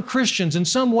other Christians in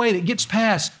some way that gets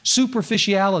past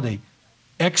superficiality.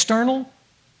 External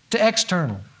to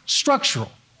external,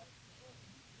 structural.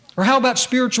 Or how about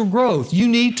spiritual growth? You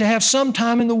need to have some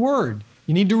time in the Word.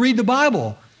 You need to read the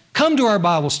Bible. Come to our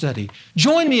Bible study.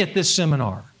 Join me at this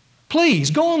seminar. Please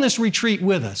go on this retreat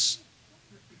with us.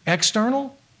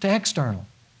 External to external.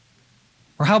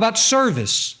 Or how about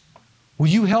service? Will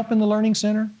you help in the Learning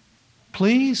Center?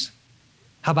 Please?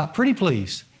 How about pretty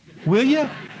please? Will you?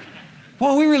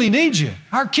 Well, we really need you.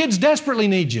 Our kids desperately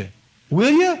need you.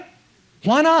 Will you?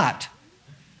 Why not?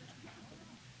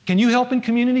 Can you help in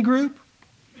community group?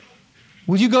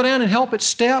 Will you go down and help at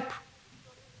STEP?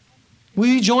 Will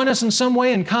you join us in some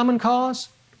way in Common Cause?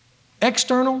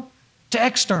 External to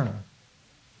external.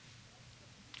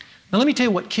 Now let me tell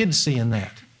you what kids see in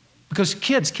that, because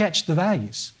kids catch the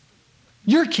values.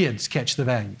 Your kids catch the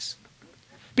values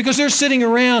because they're sitting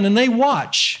around and they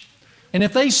watch. And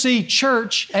if they see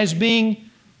church as being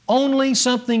only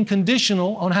something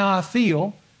conditional on how I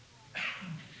feel,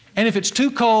 and if it's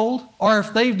too cold, or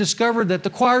if they've discovered that the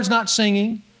choir's not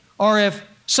singing, or if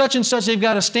such and such they've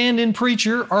got a stand-in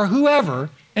preacher or whoever,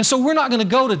 and so we're not going to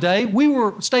go today. We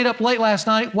stayed up late last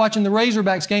night watching the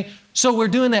Razorbacks game, so we're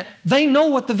doing that. They know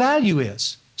what the value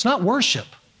is. It's not worship.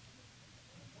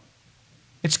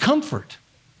 It's comfort.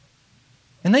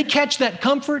 And they catch that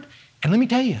comfort, and let me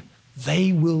tell you,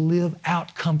 they will live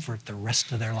out comfort the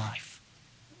rest of their life.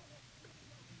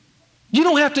 You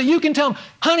don't have to, you can tell them,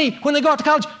 honey, when they go out to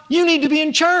college, you need to be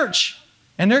in church.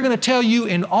 And they're going to tell you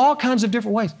in all kinds of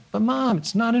different ways, but Mom,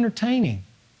 it's not entertaining.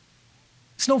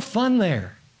 It's no fun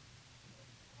there.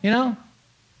 You know?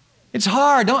 It's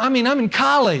hard. I'm in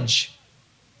college.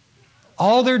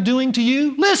 All they're doing to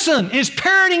you, listen, is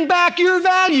parroting back your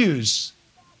values.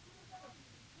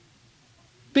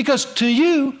 Because to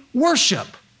you, worship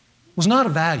was not a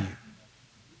value.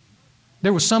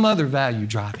 There was some other value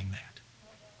driving that.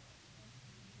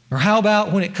 Or how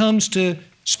about when it comes to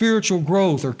spiritual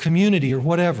growth or community or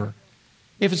whatever?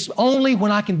 if it's only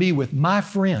when I can be with my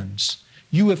friends,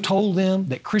 you have told them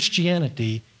that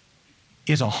Christianity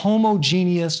is a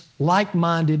homogeneous,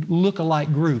 like-minded,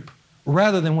 look-alike group,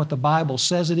 rather than what the Bible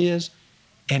says it is,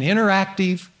 an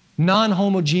interactive,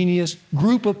 non-homogeneous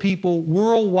group of people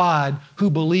worldwide who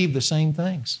believe the same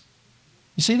things.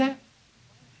 You see that?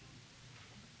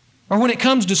 Or when it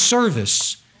comes to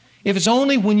service, if it's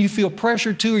only when you feel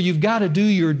pressured to or you've got to do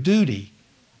your duty,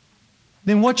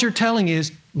 then what you're telling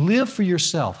is, live for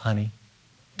yourself, honey.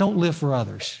 Don't live for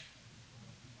others.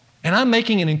 And I'm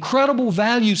making an incredible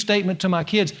value statement to my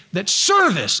kids that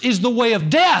service is the way of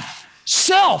death.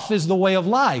 Self is the way of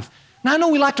life. Now, I know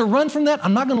we like to run from that.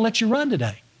 I'm not going to let you run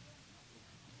today.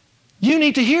 You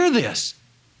need to hear this.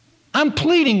 I'm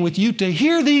pleading with you to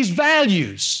hear these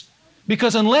values,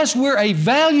 because unless we're a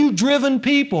value-driven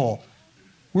people,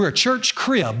 we're a church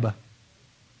crib.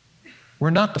 We're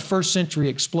not the first century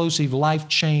explosive,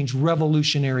 life-change,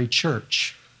 revolutionary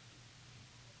church.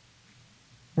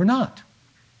 We're not.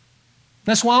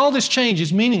 That's why all this change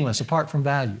is meaningless apart from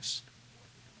values.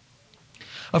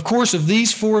 Of course, of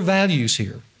these 4 values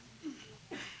here,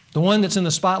 the one that's in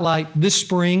the spotlight this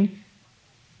spring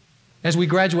as we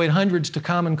graduate hundreds to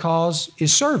Common Cause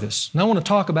is service. And I want to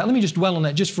talk about, let me just dwell on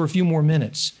that just for a few more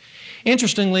minutes.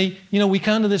 Interestingly, we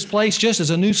come to this place just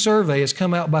as a new survey has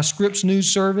come out by Scripps News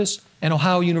Service and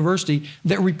Ohio University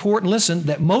that report, listen,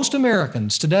 that most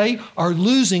Americans today are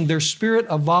losing their spirit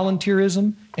of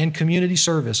volunteerism and community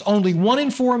service. Only 1 in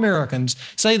 4 Americans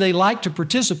say they like to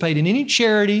participate in any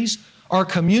charities or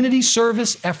community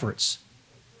service efforts.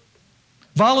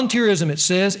 Volunteerism, it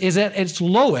says, is at its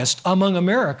lowest among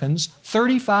Americans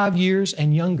 35 years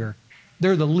and younger.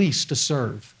 They're the least to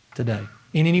serve today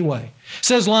in any way.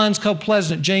 Says Lions Club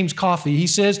President James Coffey, he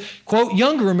says, quote,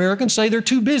 younger Americans say they're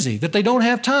too busy, that they don't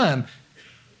have time.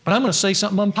 But I'm going to say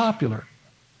something unpopular.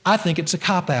 I think it's a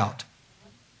cop-out.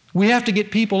 We have to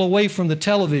get people away from the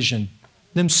television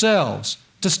themselves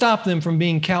to stop them from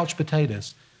being couch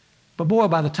potatoes. But boy,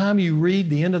 by the time you read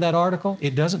the end of that article,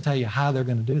 it doesn't tell you how they're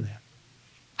going to do that.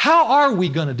 How are we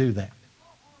going to do that?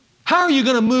 How are you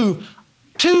going to move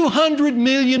 200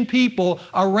 million people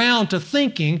around to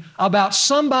thinking about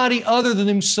somebody other than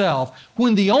himself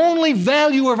when the only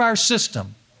value of our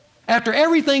system, after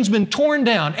everything's been torn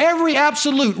down, every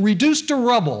absolute reduced to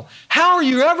rubble, how are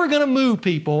you ever going to move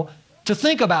people to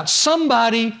think about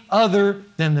somebody other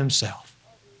than themselves?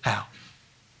 How?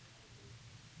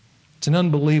 It's an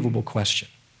unbelievable question.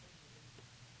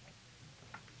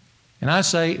 And I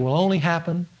say it will only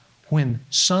happen when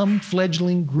some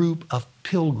fledgling group of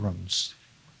pilgrims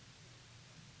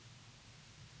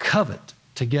covet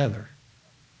together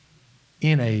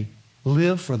in a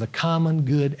live for the common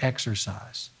good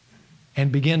exercise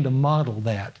and begin to model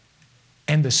that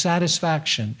and the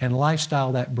satisfaction and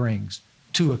lifestyle that brings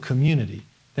to a community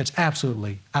that's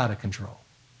absolutely out of control.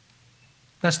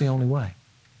 That's the only way.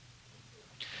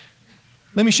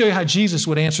 Let me show you how Jesus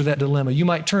would answer that dilemma. You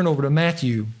might turn over to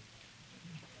Matthew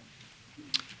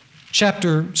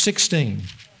chapter 16.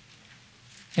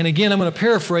 And again, I'm going to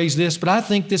paraphrase this, but I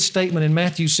think this statement in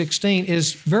Matthew 16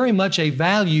 is very much a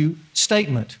value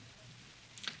statement.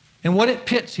 And what it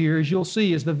pits here, as you'll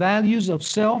see, is the values of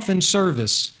self and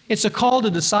service. It's a call to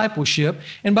discipleship.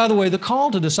 And by the way, the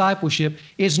call to discipleship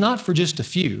is not for just a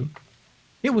few.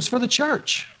 It was for the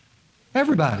church,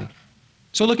 everybody.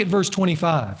 So look at verse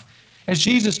 25. As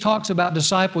Jesus talks about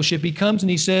discipleship, he comes and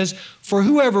he says, "For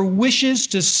whoever wishes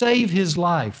to save his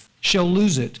life shall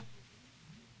lose it.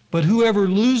 But whoever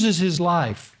loses his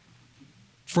life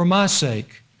for my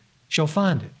sake shall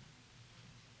find it."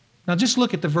 Now just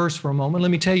look at the verse for a moment.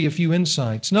 Let me tell you a few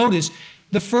insights. Notice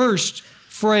the first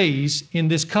phrase in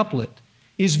this couplet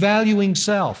is valuing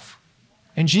self.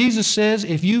 And Jesus says,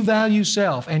 if you value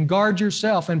self and guard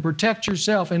yourself and protect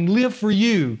yourself and live for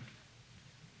you,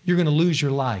 you're going to lose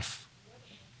your life.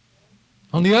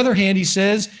 On the other hand, he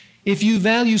says, if you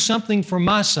value something for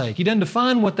my sake, he doesn't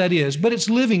define what that is, but it's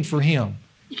living for him.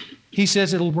 He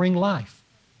says it'll bring life.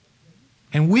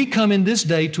 And we come in this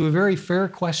day to a very fair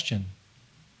question.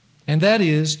 And that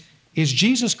is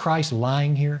Jesus Christ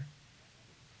lying here?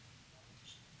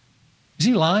 Is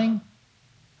he lying?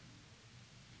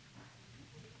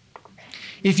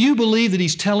 If you believe that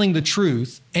he's telling the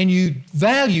truth and you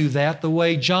value that the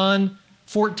way John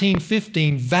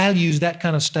 14:15 values that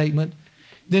kind of statement,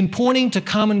 then pointing to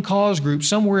Common Cause group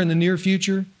somewhere in the near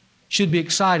future should be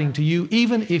exciting to you,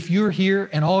 even if you're here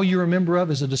and all you're a member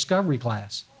of is a discovery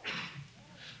class.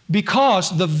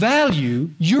 Because the value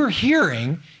you're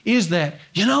hearing is that,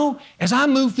 as I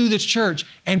move through this church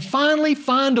and finally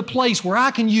find a place where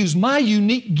I can use my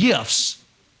unique gifts,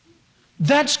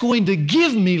 that's going to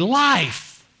give me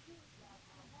life.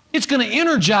 It's going to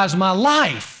energize my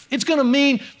life. It's going to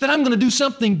mean that I'm going to do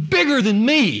something bigger than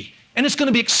me. And it's going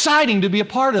to be exciting to be a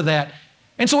part of that.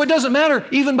 And so it doesn't matter,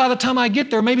 even by the time I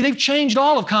get there, maybe they've changed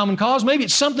all of Common Cause. Maybe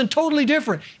it's something totally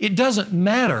different. It doesn't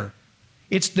matter.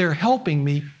 It's they're helping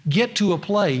me get to a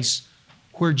place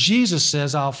where Jesus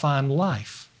says I'll find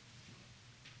life.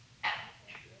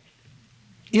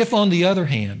 If, on the other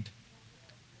hand,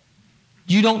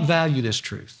 you don't value this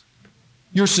truth,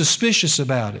 you're suspicious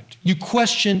about it, you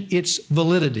question its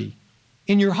validity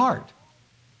in your heart,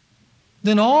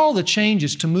 then all the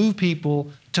changes to move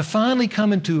people to finally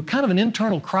come into kind of an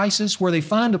internal crisis where they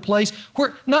find a place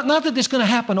where, not that it's going to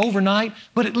happen overnight,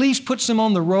 but at least puts them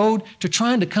on the road to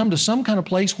trying to come to some kind of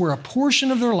place where a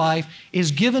portion of their life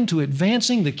is given to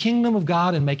advancing the kingdom of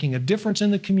God and making a difference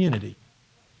in the community.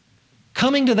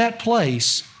 Coming to that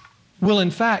place will in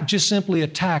fact just simply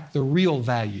attack the real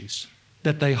values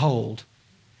that they hold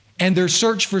and their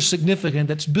search for significance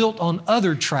that's built on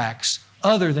other tracks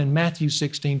other than Matthew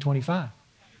 16:25.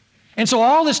 And so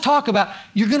all this talk about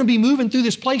you're going to be moving through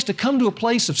this place to come to a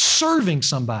place of serving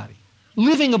somebody,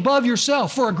 living above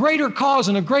yourself for a greater cause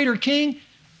and a greater king,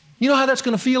 you know how that's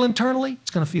going to feel internally?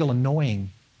 It's going to feel annoying.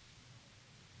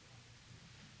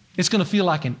 It's going to feel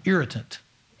like an irritant.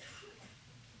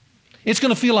 It's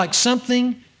going to feel like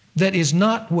something that is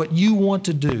not what you want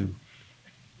to do.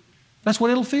 That's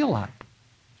what it'll feel like.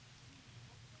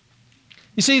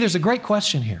 You see, there's a great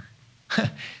question here.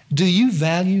 Do you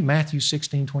value Matthew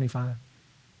 16:25?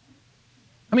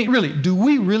 I mean, really, do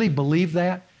we really believe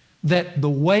that the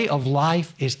way of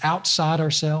life is outside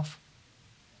ourselves?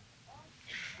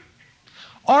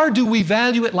 Or do we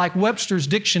value it like Webster's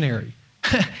dictionary?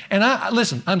 And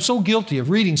listen, I'm so guilty of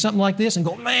reading something like this and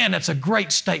go, man, that's a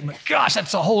great statement. Gosh,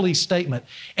 that's a holy statement.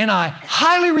 And I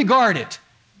highly regard it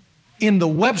in the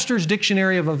Webster's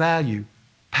dictionary of a value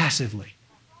passively.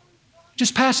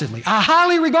 Just passively. I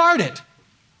highly regard it.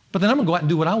 But then I'm going to go out and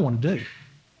do what I want to do.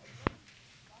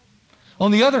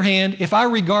 On the other hand, if I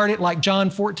regard it like John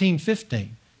 14:15,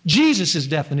 Jesus'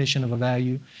 definition of a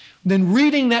value, then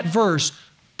reading that verse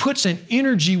puts an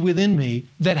energy within me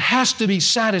that has to be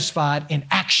satisfied in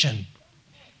action.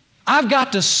 I've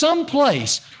got to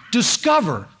someplace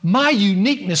discover my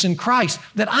uniqueness in Christ,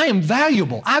 that I am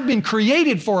valuable. I've been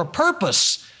created for a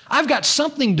purpose. I've got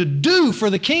something to do for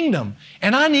the kingdom,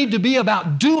 and I need to be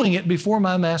about doing it before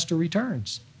my master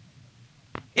returns.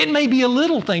 It may be a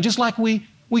little thing, just like we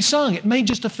sung. It may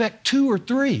just affect 2 or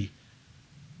 3.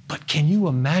 But can you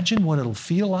imagine what it'll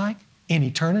feel like in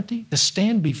eternity to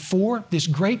stand before this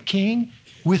great king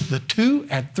with the 2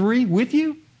 and 3 with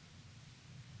you?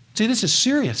 See, this is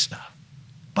serious stuff.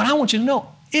 But I want you to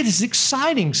know, it is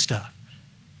exciting stuff.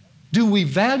 Do we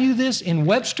value this in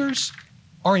Webster's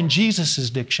or in Jesus'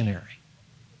 dictionary?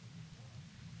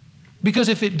 Because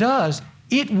if it does,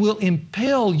 it will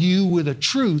impel you with a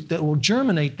truth that will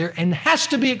germinate there and has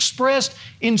to be expressed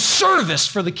in service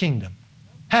for the kingdom.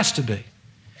 Has to be.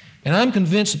 And I'm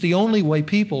convinced that the only way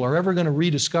people are ever going to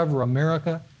rediscover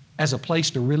America as a place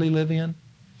to really live in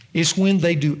is when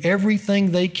they do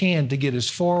everything they can to get as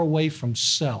far away from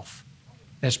self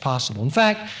as possible. In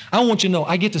fact, I want you to know,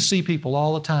 I get to see people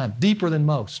all the time, deeper than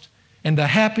most. And the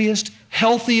happiest,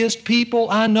 healthiest people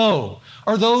I know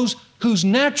are those whose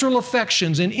natural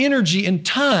affections and energy and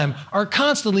time are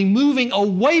constantly moving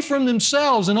away from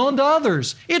themselves and onto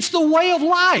others. It's the way of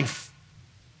life.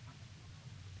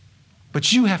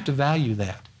 But you have to value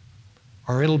that,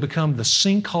 or it'll become the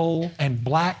sinkhole and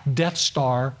black Death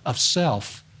Star of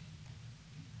self.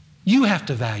 You have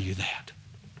to value that.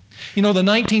 You know, the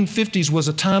 1950s was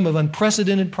a time of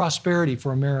unprecedented prosperity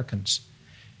for Americans.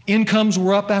 Incomes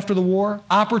were up after the war.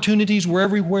 Opportunities were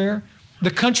everywhere. The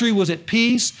country was at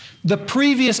peace. The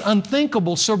previous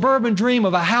unthinkable suburban dream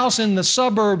of a house in the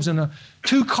suburbs and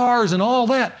 2 cars and all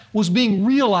that was being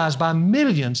realized by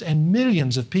millions and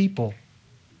millions of people.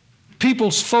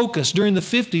 People's focus during the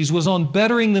 50s was on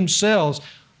bettering themselves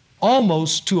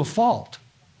almost to a fault.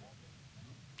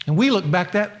 And we look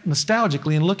back that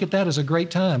nostalgically and look at that as a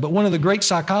great time. But one of the great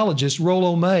psychologists,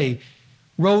 Rollo May,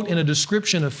 wrote in a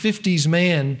description of 50s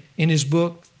man in his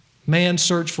book, Man's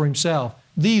Search for Himself,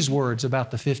 these words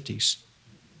about the 50s.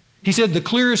 He said, the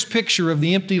clearest picture of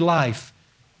the empty life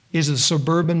is the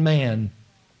suburban man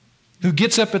who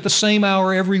gets up at the same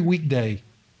hour every weekday,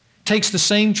 takes the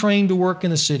same train to work in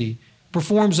the city,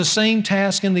 performs the same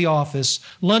task in the office,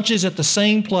 lunches at the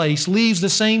same place, leaves the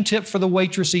same tip for the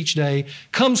waitress each day,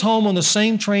 comes home on the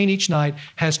same train each night,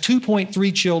 has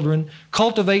 2.3 children,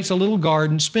 cultivates a little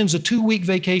garden, spends a 2-week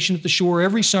vacation at the shore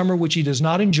every summer, which he does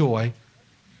not enjoy,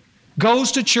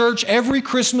 goes to church every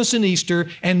Christmas and Easter,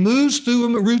 and moves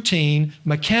through a routine,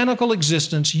 mechanical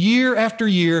existence year after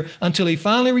year until he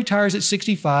finally retires at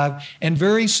 65 and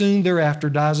very soon thereafter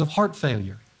dies of heart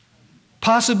failure,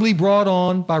 possibly brought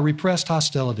on by repressed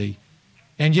hostility.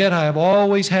 And yet I have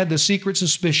always had the secret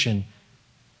suspicion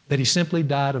that he simply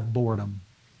died of boredom.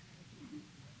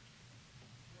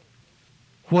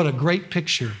 What a great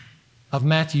picture of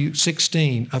Matthew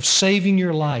 16, of saving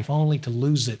your life only to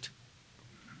lose it.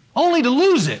 Only to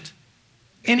lose it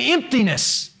in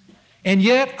emptiness. And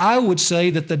yet I would say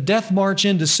that the death march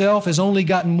into self has only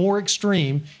gotten more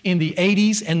extreme in the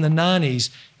 80s and the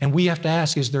 90s. And we have to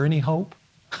ask, is there any hope?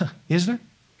 Is there?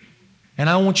 And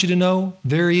I want you to know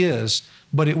there is,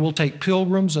 but it will take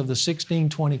pilgrims of the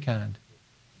 1620 kind.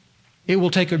 It will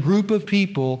take a group of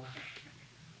people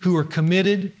who are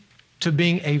committed to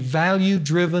being a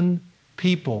value-driven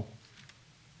people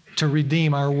to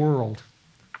redeem our world.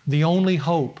 The only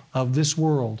hope of this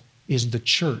world is the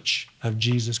church of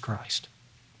Jesus Christ.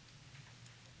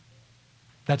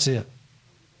 That's it.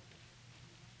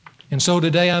 And so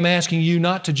today I'm asking you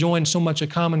not to join so much a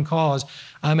common cause.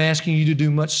 I'm asking you to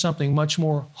do something much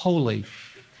more holy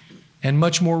and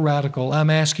much more radical. I'm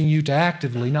asking you to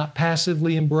actively, not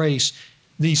passively, embrace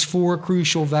these 4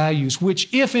 crucial values,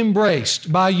 which, if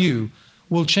embraced by you,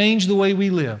 will change the way we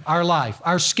live, our life,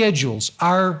 our schedules,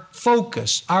 our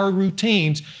focus, our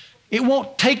routines. It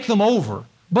won't take them over,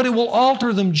 but it will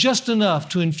alter them just enough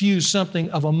to infuse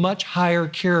something of a much higher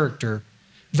character.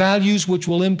 Values which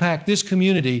will impact this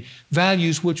community,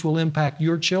 values which will impact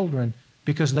your children,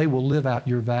 because they will live out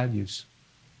your values.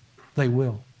 They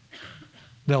will.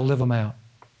 They'll live them out.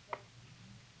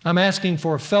 I'm asking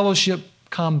for a fellowship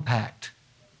compact.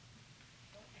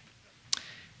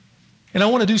 And I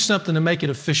want to do something to make it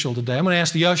official today. I'm going to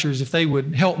ask the ushers if they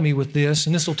would help me with this,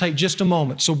 and this will take just a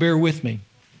moment, so bear with me.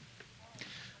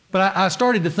 But I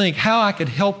started to think how I could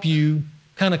help you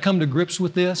kind of come to grips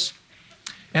with this.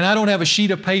 And I don't have a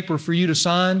sheet of paper for you to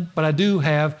sign, but I do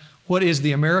have what is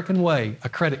the American way, a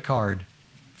credit card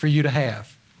for you to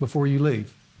have before you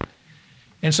leave.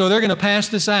 And so they're going to pass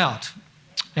this out.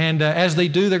 And as they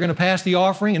do, they're going to pass the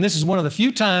offering. And this is one of the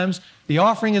few times the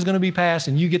offering is going to be passed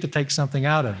and you get to take something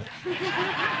out of it.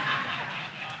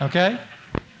 Okay?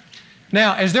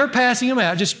 Now, as they're passing them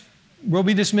out, we'll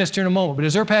be dismissed here in a moment, but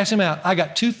as they're passing them out, I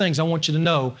got 2 things I want you to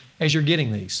know as you're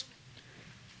getting these.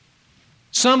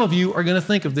 Some of you are going to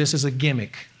think of this as a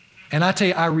gimmick. And I tell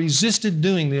you, I resisted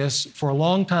doing this for a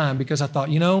long time because I thought,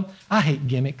 I hate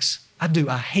gimmicks. I do.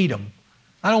 I hate them.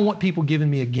 I don't want people giving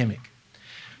me a gimmick.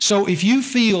 So if you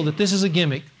feel that this is a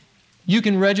gimmick, you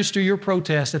can register your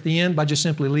protest at the end by just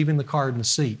simply leaving the card in the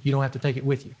seat. You don't have to take it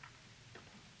with you.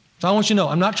 So I want you to know,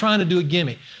 I'm not trying to do a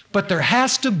gimmick, but there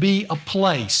has to be a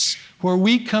place where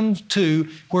we come to,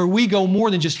 where we go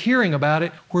more than just hearing about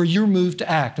it, where you're moved to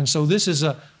act. And so this is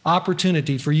an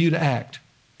opportunity for you to act.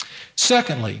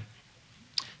 Secondly,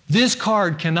 this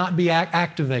card cannot be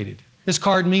activated. This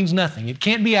card means nothing. It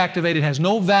can't be activated, has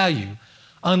no value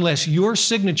unless your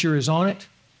signature is on it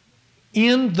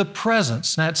in the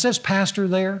presence. Now it says pastor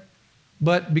there,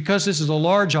 but because this is a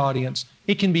large audience,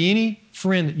 it can be any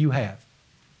friend that you have.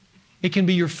 It can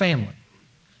be your family.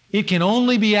 It can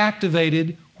only be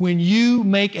activated when you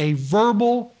make a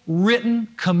verbal, written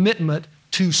commitment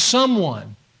to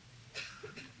someone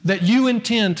that you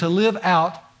intend to live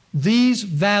out these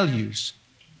values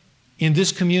in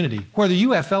this community, whether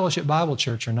you have Fellowship Bible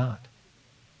Church or not.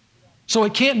 So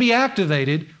it can't be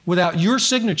activated without your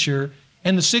signature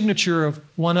and the signature of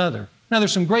one other. Now,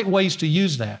 there's some great ways to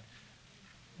use that.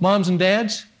 Moms and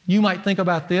dads, you might think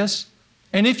about this.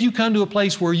 And if you come to a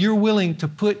place where you're willing to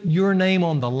put your name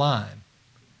on the line,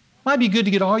 it might be good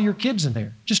to get all your kids in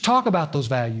there. Just talk about those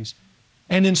values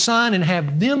and then sign and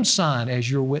have them sign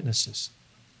as your witnesses.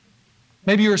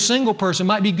 Maybe you're a single person. It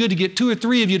might be good to get 2 or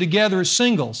 3 of you together as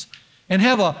singles and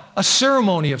have a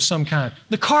ceremony of some kind.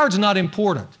 The card's not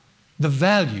important. The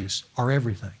values are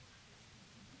everything.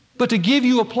 But to give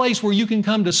you a place where you can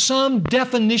come to some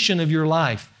definition of your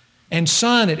life and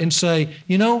sign it and say,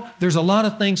 there's a lot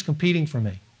of things competing for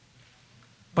me.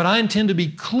 But I intend to be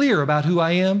clear about who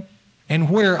I am and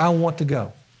where I want to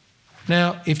go.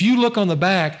 Now, if you look on the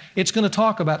back, it's going to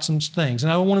talk about some things.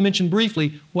 And I want to mention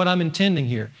briefly what I'm intending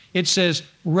here. It says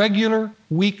regular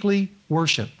weekly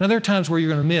worship. Now, there are times where you're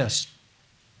going to miss.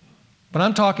 But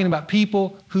I'm talking about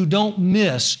people who don't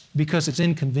miss because it's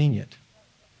inconvenient.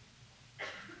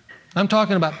 I'm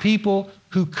talking about people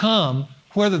who come,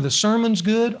 whether the sermon's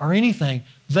good or anything,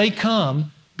 they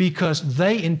come because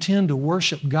they intend to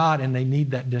worship God and they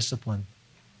need that discipline.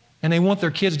 And they want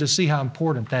their kids to see how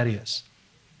important that is.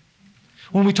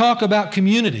 When we talk about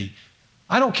community,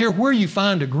 I don't care where you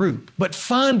find a group, but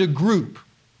find a group.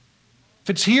 If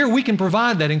it's here, we can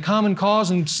provide that in Common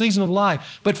Cause and Season of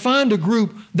Life. But find a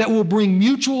group that will bring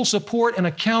mutual support and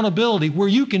accountability where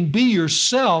you can be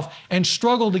yourself and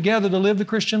struggle together to live the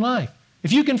Christian life.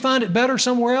 If you can find it better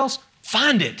somewhere else,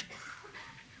 find it.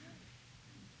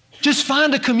 Just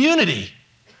find a community.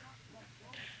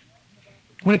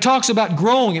 When it talks about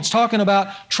growing, it's talking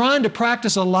about trying to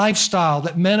practice a lifestyle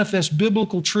that manifests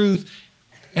biblical truth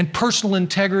and personal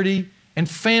integrity and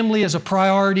family as a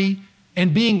priority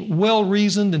and being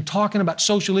well-reasoned and talking about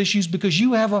social issues because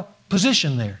you have a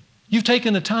position there. You've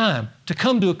taken the time to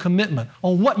come to a commitment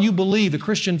on what you believe the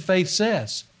Christian faith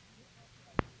says.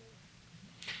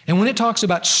 And when it talks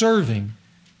about serving,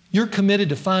 you're committed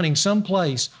to finding some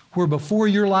place where before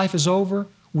your life is over,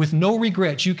 with no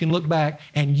regrets, you can look back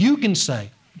and you can say,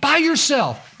 by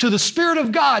yourself, to the Spirit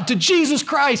of God, to Jesus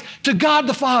Christ, to God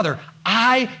the Father,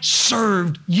 I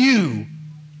served you.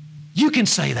 You can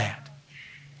say that.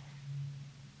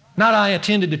 Not I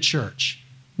attended a church.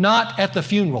 Not at the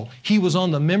funeral. He was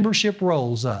on the membership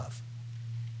rolls of.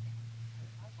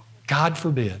 God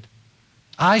forbid.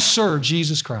 I served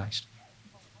Jesus Christ.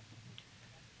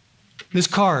 This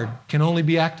card can only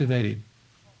be activated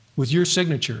with your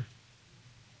signature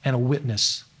and a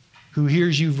witness who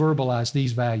hears you verbalize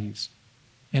these values.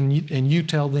 And you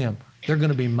tell them, they're going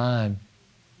to be mine.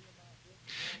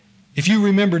 If you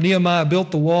remember, Nehemiah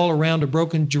built the wall around a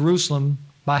broken Jerusalem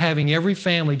by having every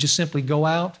family just simply go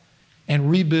out and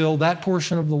rebuild that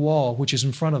portion of the wall which is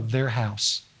in front of their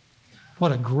house.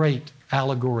 What a great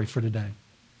allegory for today.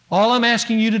 All I'm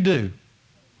asking you to do,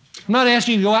 I'm not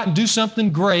asking you to go out and do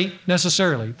something great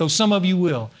necessarily, though some of you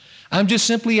will. I'm just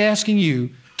simply asking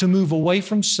you to move away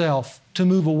from self, to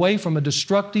move away from a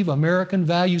destructive American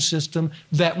value system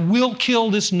that will kill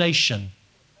this nation,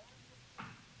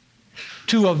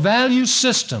 to a value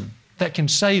system that can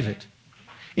save it.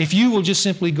 If you will just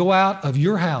simply go out of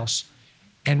your house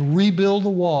and rebuild the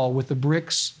wall with the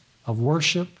bricks of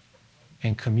worship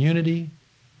and community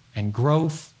and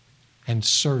growth and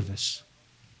service.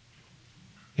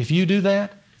 If you do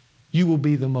that, you will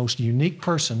be the most unique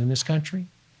person in this country.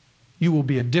 You will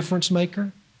be a difference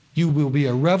maker. You will be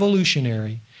a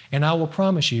revolutionary. And I will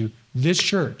promise you, this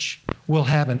church will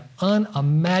have an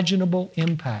unimaginable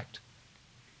impact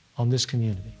on this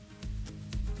community.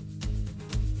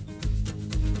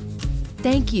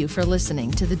 Thank you for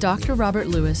listening to the Dr. Robert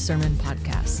Lewis Sermon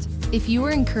Podcast. If you were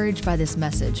encouraged by this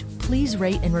message, please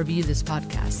rate and review this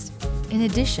podcast. In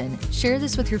addition, share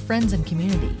this with your friends and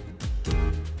community.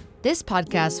 This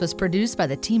podcast was produced by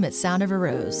the team at Sound of a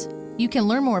Rose. You can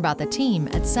learn more about the team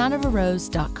at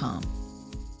soundofarose.com.